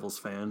Blue Devils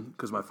fan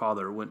because my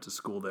father went to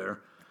school there.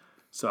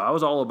 So I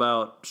was all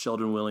about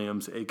Sheldon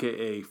Williams,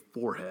 a.k.a.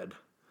 Forehead.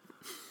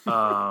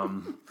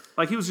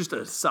 Like, he was just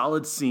a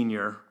solid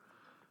senior.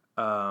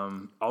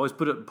 Always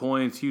put up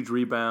points, huge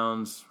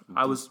rebounds.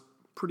 I was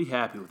pretty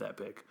happy with that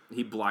pick.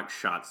 He blocked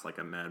shots like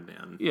a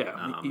madman.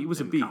 Yeah, he was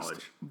a beast.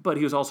 College. But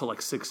he was also like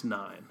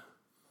 6'9",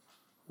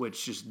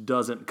 which just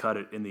doesn't cut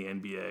it in the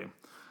NBA.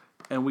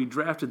 And we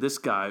drafted this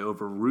guy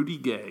over Rudy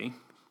Gay,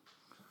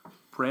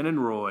 Brandon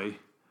Roy,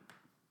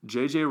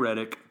 J.J.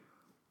 Redick,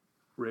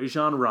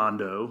 Rajon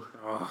Rondo,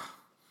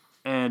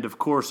 and, of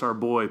course, our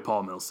boy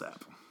Paul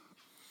Millsap.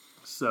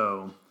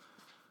 So,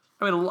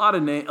 I mean, a lot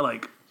of names,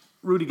 like,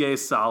 Rudy Gay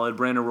is solid.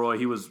 Brandon Roy,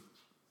 he was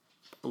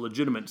a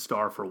legitimate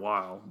star for a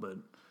while, but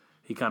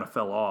he kind of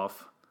fell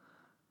off.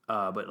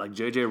 But, like,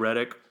 J.J.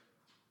 Redick,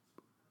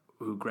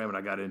 who Graham and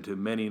I got into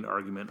many an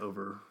argument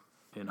over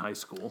in high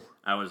school.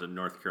 I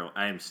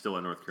am still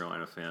a North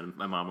Carolina fan.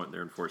 My mom went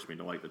there and forced me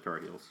to like the Tar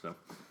Heels. So,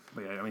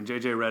 but yeah, I mean,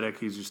 J.J. Redick,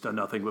 he's just done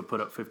nothing but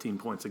put up 15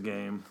 points a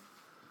game.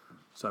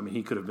 So, I mean,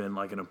 he could have been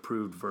like an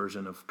improved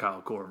version of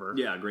Kyle Korver.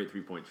 Yeah, great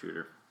 3-point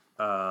shooter.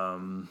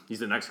 He's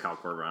the next Kyle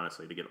Korver,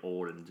 honestly, to get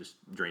old and just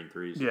drain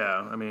threes.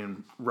 Yeah, I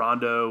mean,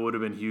 Rondo would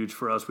have been huge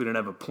for us. We didn't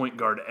have a point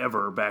guard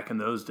ever back in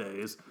those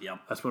days.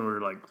 Yep. That's when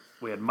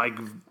we had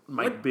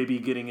Mike Bibby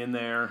getting in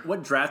there.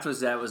 What draft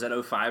was that? Was that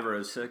 05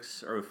 or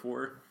 06 or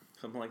 04?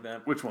 Something like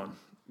that? Which one?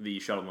 The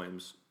Sheldon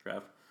Williams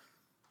draft.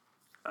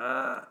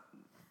 It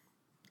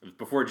was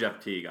before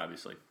Jeff Teague,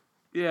 obviously.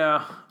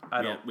 Yeah,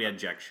 We had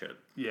jack shit.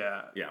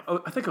 Yeah. Yeah.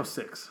 Oh, I think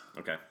 06.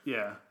 Okay.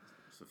 Yeah.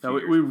 So a few No,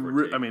 years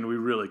before Teague. I mean, we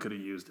really could have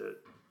used it.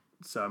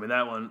 So I mean,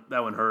 that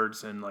one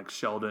hurts. And like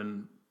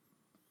Sheldon,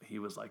 he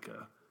was like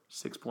a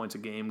 6 points a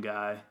game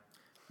guy.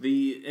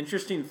 The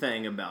interesting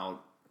thing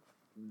about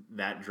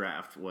that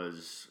draft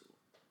was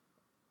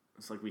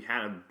it's like we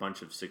had a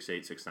bunch of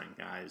 6'8", 6'9"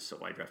 guys, so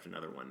why draft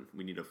another one?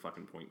 We need a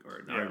fucking point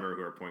guard. I don't remember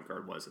who our point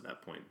guard was at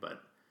that point,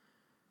 but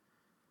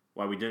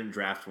why we didn't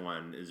draft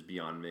one is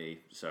beyond me.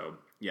 So,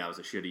 yeah, it was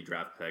a shitty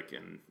draft pick,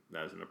 and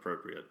that was an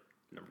appropriate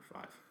number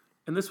 5.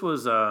 And this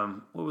was,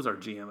 what was our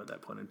GM at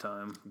that point in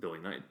time? Billy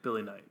Knight.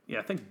 Billy Knight. Yeah,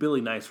 I think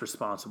Billy Knight's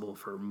responsible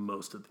for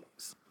most of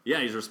these.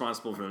 Yeah, he's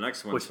responsible for the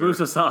next one. Which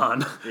moves us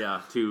on.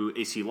 Yeah, to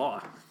AC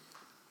Law.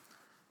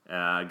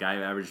 Guy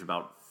who averaged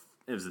about,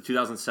 it was the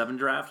 2007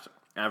 draft,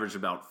 averaged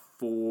about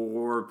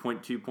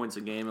 4.2 points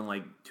a game and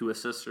like 2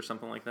 assists or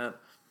something like that.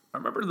 I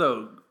remember,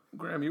 though,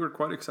 Graham, you were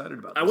quite excited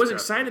about this. I was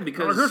excited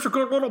because... here's a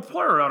good little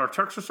player out of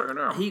Texas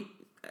A&M.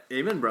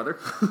 Amen, brother.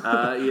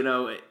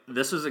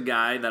 This was a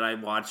guy that I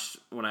watched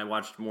when I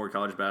watched more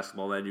college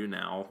basketball than I do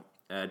now.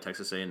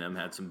 Texas A&M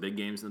had some big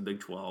games in the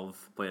Big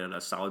 12, played at a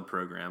solid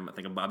program. I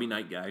think a Bobby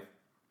Knight guy.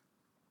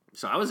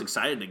 So I was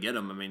excited to get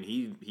him. I mean,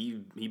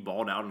 he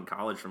balled out in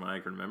college from what I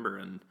can remember,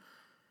 and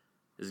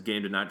his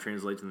game did not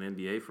translate to the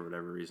NBA for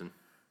whatever reason.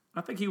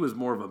 I think he was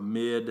more of a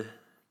mid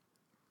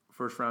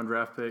first-round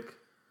draft pick.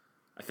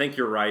 I think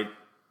you're right,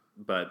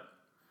 but...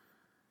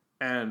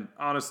 And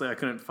honestly, I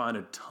couldn't find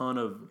a ton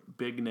of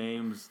big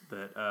names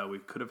that we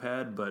could have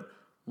had, but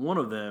one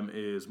of them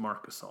is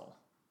Marc Gasol.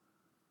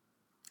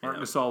 Marc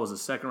Gasol was a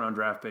second-round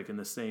draft pick in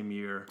the same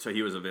year. So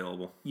he was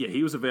available. Yeah,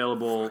 he was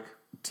available.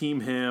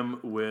 Team him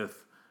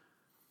with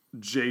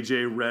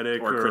J.J.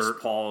 Redick or Chris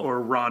Paul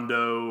or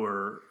Rondo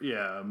or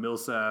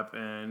Millsap,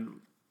 and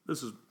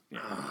this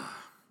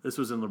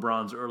was in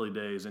LeBron's early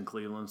days in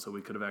Cleveland, so we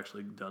could have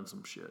actually done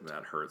some shit.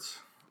 That hurts.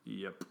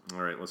 Yep.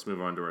 All right, let's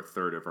move on to our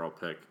third overall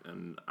pick,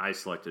 and I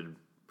selected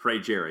Pray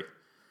Jerry.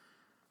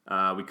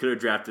 We could have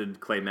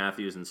drafted Clay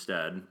Matthews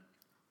instead,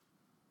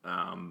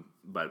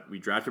 but we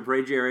drafted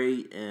Pray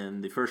Jerry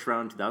in the first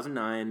round in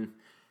 2009.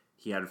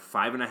 He had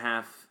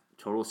 5.5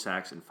 total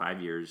sacks in 5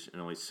 years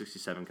and only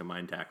 67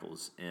 combined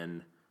tackles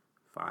in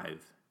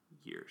 5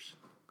 years.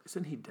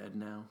 Isn't he dead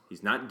now?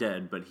 He's not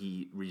dead, but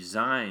he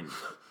resigned.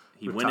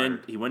 He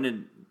Retired. went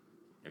in.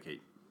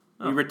 Okay,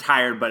 he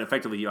retired, but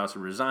effectively he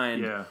also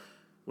resigned. Yeah.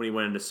 When he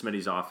went into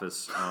Smitty's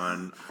office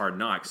on Hard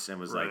Knocks and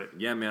was Right. like,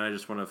 yeah, man, I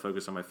just want to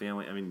focus on my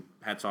family. I mean,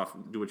 hats off,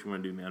 do what you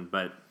want to do, man.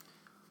 But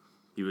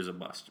he was a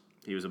bust.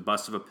 He was a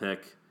bust of a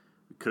pick.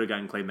 We could have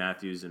gotten Clay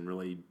Matthews and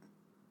really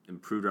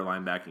improved our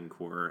linebacking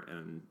core,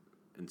 and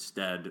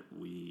instead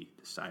we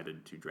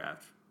decided to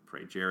draft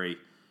Bray Jerry.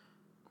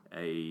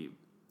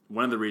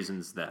 One of the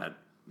reasons that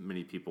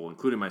many people,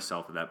 including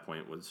myself at that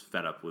point, was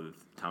fed up with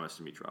Thomas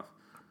Dimitrov.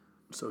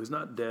 So he's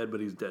not dead, but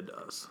he's dead to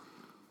us.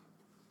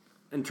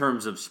 In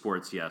terms of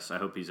sports, yes. I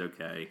hope he's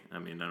okay. I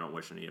mean, I don't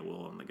wish any ill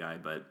will on the guy,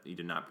 but he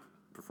did not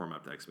perform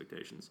up to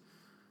expectations.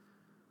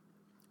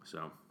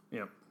 So,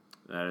 Yep.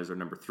 That is our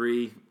number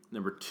 3.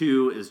 Number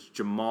 2 is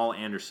Jamal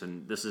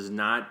Anderson. This is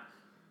not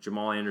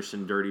Jamal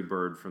Anderson, Dirty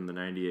Bird from the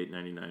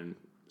 98-99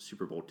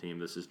 Super Bowl team.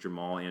 This is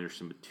Jamal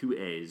Anderson with 2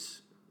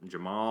 A's.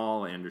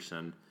 Jamal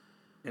Anderson.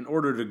 In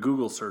order to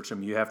Google search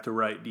him, you have to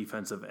write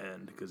defensive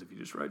end, because if you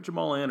just write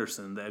Jamal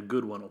Anderson, that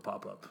good one will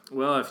pop up.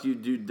 Well, if you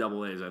do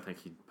double A's, I think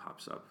he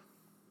pops up.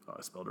 Oh,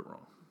 I spelled it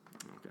wrong.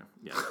 Okay.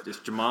 Yeah,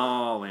 just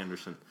Jamal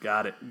Anderson.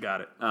 Got it.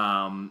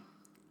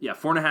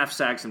 4.5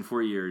 sacks in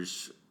 4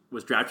 years.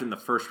 Was drafted in the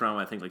first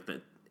round, I think, like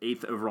the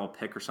 8th overall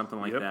pick or something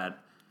like that.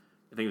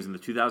 I think it was in the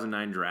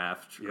 2009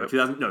 draft. Or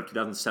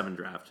 2007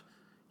 draft.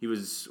 He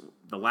was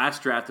the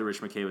last draft that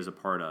Rich McKay was a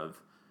part of.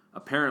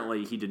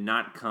 Apparently, he did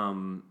not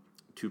come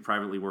to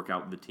privately work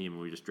out with the team,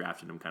 and we just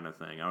drafted him kind of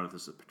thing. I don't know if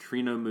this is a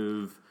Petrino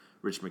move,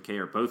 Rich McKay,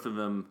 or both of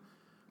them.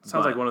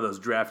 Sounds like one of those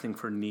drafting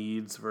for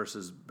needs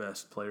versus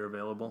best player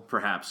available.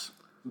 Perhaps.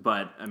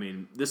 But, I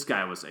mean, this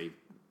guy was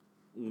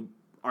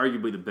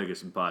arguably the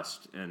biggest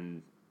bust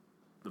in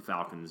the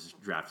Falcons'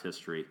 draft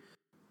history.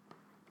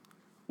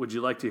 Would you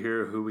like to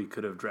hear who we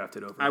could have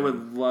drafted over him? I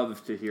would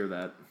love to hear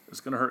that. It's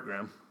going to hurt,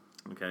 Graham.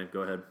 Okay,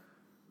 go ahead.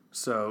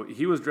 So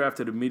he was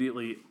drafted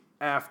immediately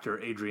after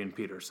Adrian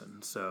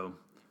Peterson. So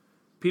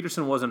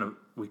Peterson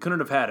we couldn't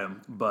have had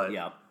him, but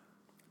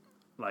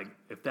like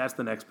if that's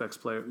the next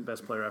best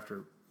player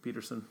after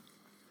Peterson,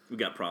 we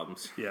got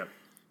problems. Yeah,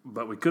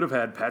 but we could have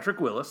had Patrick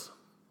Willis,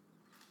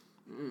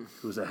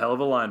 who was a hell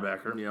of a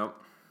linebacker. Yep.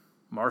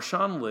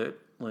 Marshawn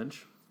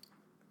Lynch.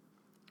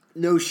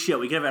 No shit,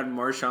 we could have had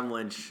Marshawn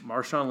Lynch.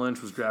 Marshawn Lynch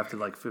was drafted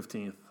like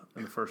 15th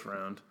in the first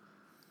round.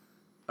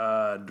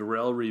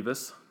 Darrelle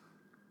Revis.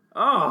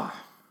 Oh,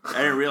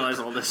 I didn't realize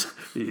all this.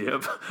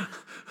 Yep.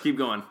 Keep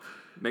going.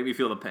 Make me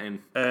feel the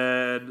pain.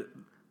 And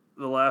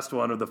the last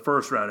one of the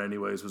first round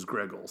anyways was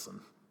Greg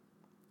Olsen,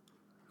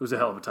 who's a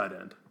hell of a tight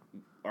end.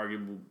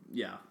 Arguable,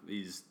 yeah.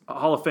 He's a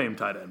Hall of Fame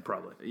tight end,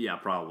 probably. Yeah,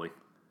 probably.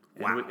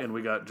 Wow. And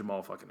we got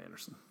Jamal fucking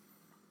Anderson.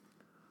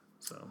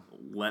 So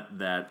let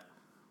that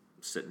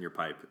sit in your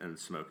pipe and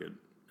smoke it,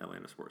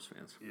 Atlanta sports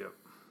fans. Yep.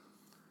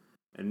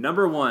 And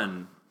number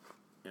 1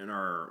 in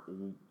our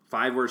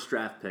 5 worst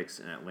draft picks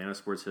in Atlanta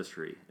sports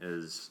history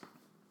is,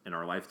 in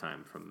our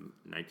lifetime from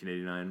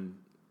 1989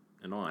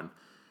 and on,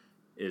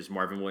 is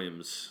Marvin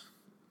Williams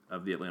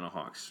of the Atlanta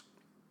Hawks.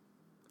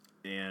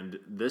 And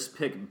this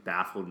pick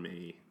baffled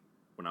me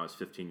when I was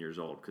 15 years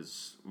old,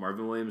 because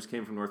Marvin Williams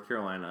came from North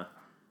Carolina.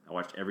 I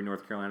watched every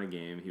North Carolina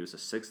game. He was a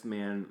 6th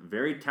man,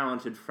 very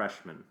talented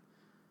freshman.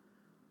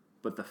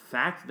 But the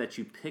fact that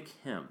you pick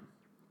him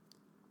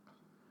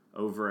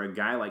over a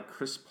guy like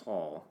Chris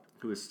Paul,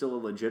 who is still a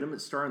legitimate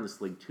star in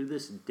this league to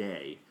this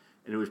day,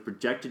 and who is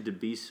projected to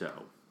be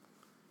so,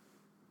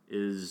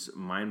 is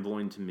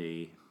mind-blowing to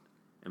me.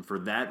 And for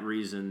that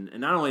reason,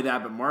 and not only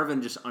that, but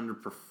Marvin just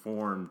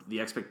underperformed.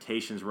 The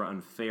expectations were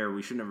unfair.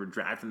 We should never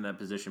draft him in that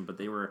position, but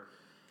they were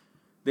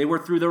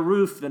through the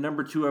roof, the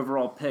number 2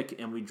 overall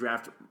pick, and we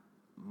draft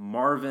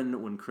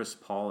Marvin when Chris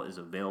Paul is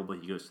available.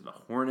 He goes to the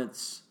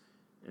Hornets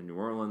in New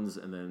Orleans,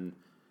 and then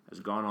has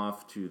gone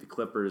off to the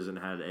Clippers and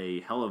had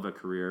a hell of a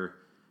career,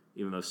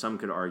 even though some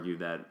could argue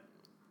that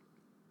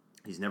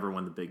he's never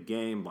won the big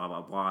game, blah, blah,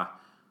 blah.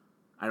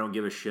 I don't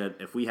give a shit.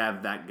 If we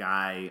have that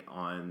guy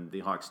on the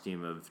Hawks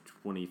team of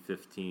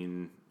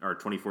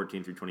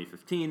 2014 through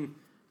 2015,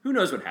 who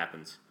knows what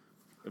happens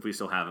if we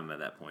still have him at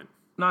that point.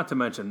 Not to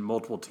mention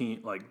multiple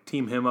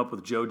team him up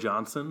with Joe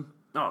Johnson.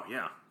 Oh,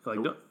 yeah. Like,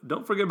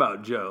 don't forget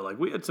about Joe. Like,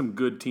 we had some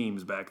good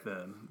teams back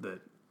then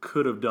that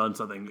could have done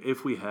something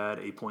if we had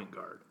a point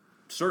guard.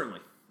 Certainly.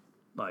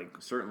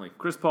 Certainly.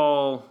 Chris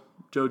Paul,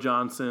 Joe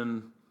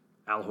Johnson,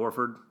 Al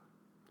Horford.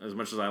 As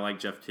much as I like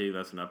Jeff Teague,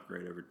 that's an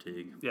upgrade over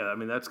Teague. Yeah, I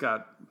mean, that's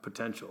got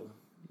potential.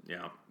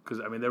 Yeah. Because,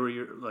 I mean, there were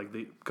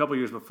the couple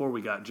years before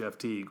we got Jeff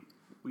Teague,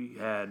 we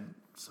had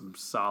some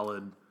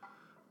solid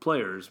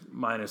players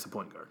minus a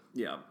point guard.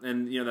 Yeah,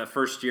 and that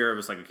first year it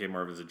was like, okay,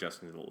 Marvin's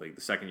adjusting to the league.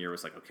 The second year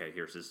was like, okay,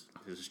 here's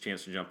his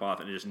chance to jump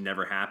off, and it just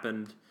never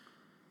happened.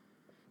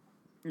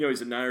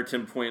 He's a 9 or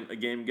 10 point a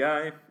game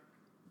guy.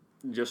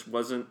 Just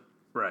wasn't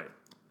right.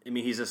 I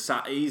mean, he's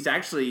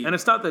actually, and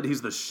it's not that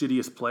he's the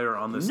shittiest player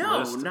on this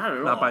list. No, not at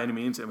all. Not by any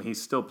means. I mean,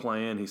 he's still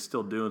playing. He's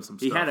still doing some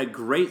stuff. He had a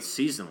great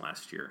season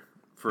last year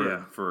for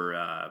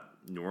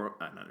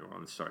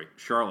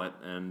Charlotte,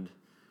 and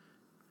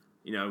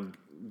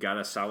got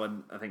a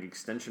solid, I think,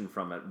 extension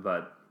from it.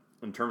 But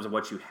in terms of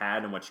what you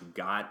had and what you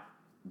got,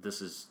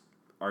 this is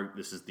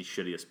the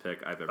shittiest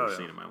pick I've ever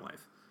seen in my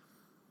life.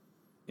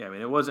 Yeah, I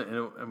mean, it wasn't.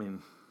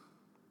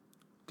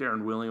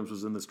 Darren Williams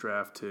was in this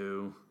draft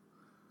too.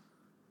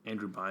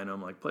 Andrew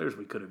Bynum, like players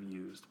we could have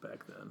used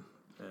back then.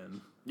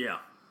 and Yeah.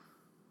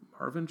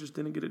 Marvin just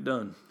didn't get it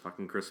done.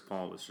 Fucking Chris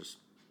Paul was just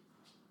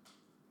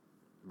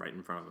right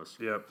in front of us.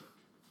 Yep.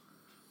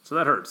 So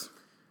that hurts.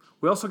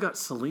 We also got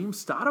Salim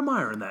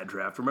Stoudemire in that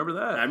draft. Remember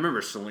that? I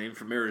remember Salim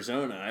from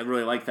Arizona. I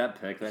really liked that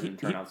pick. That didn't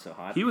turn out so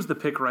hot. He was the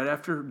pick right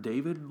after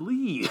David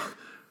Lee,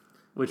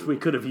 which we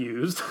could have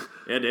used.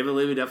 Yeah, David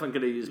Lee we definitely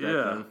could have used back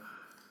Yeah. then.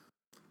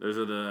 Those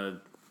are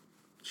the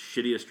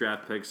shittiest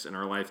draft picks in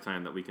our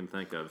lifetime that we can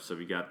think of. So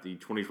we got the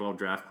 2012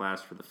 draft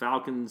class for the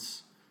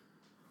Falcons,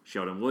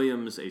 Sheldon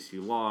Williams, A.C.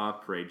 Law,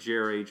 Parade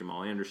Jerry,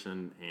 Jamal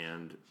Anderson,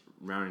 and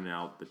rounding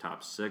out the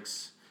top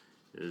 6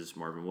 is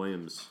Marvin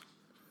Williams.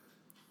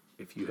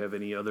 If you have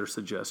any other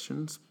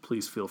suggestions,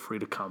 please feel free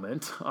to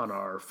comment on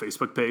our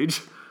Facebook page.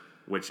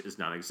 Which is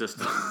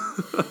non-existent.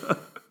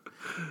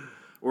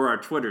 Or our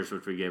Twitters,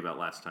 which we gave out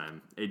last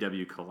time.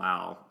 A.W.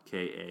 Kallal,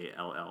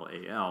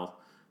 K-A-L-L-A-L,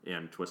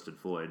 and Twisted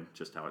Floyd,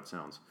 just how it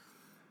sounds.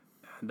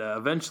 And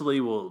eventually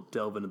we'll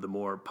delve into the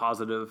more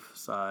positive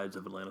sides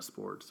of Atlanta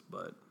sports,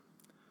 but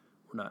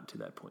we're not to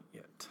that point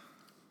yet.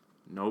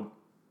 Nope.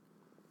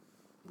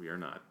 We are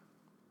not.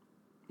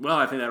 Well,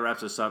 I think that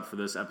wraps us up for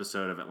this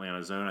episode of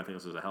Atlanta Zone. I think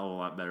this was a hell of a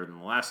lot better than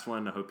the last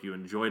one. I hope you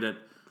enjoyed it.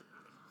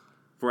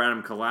 For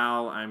Adam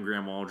Kallal, I'm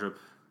Graham Waldrop.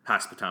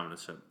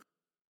 Hospitometer.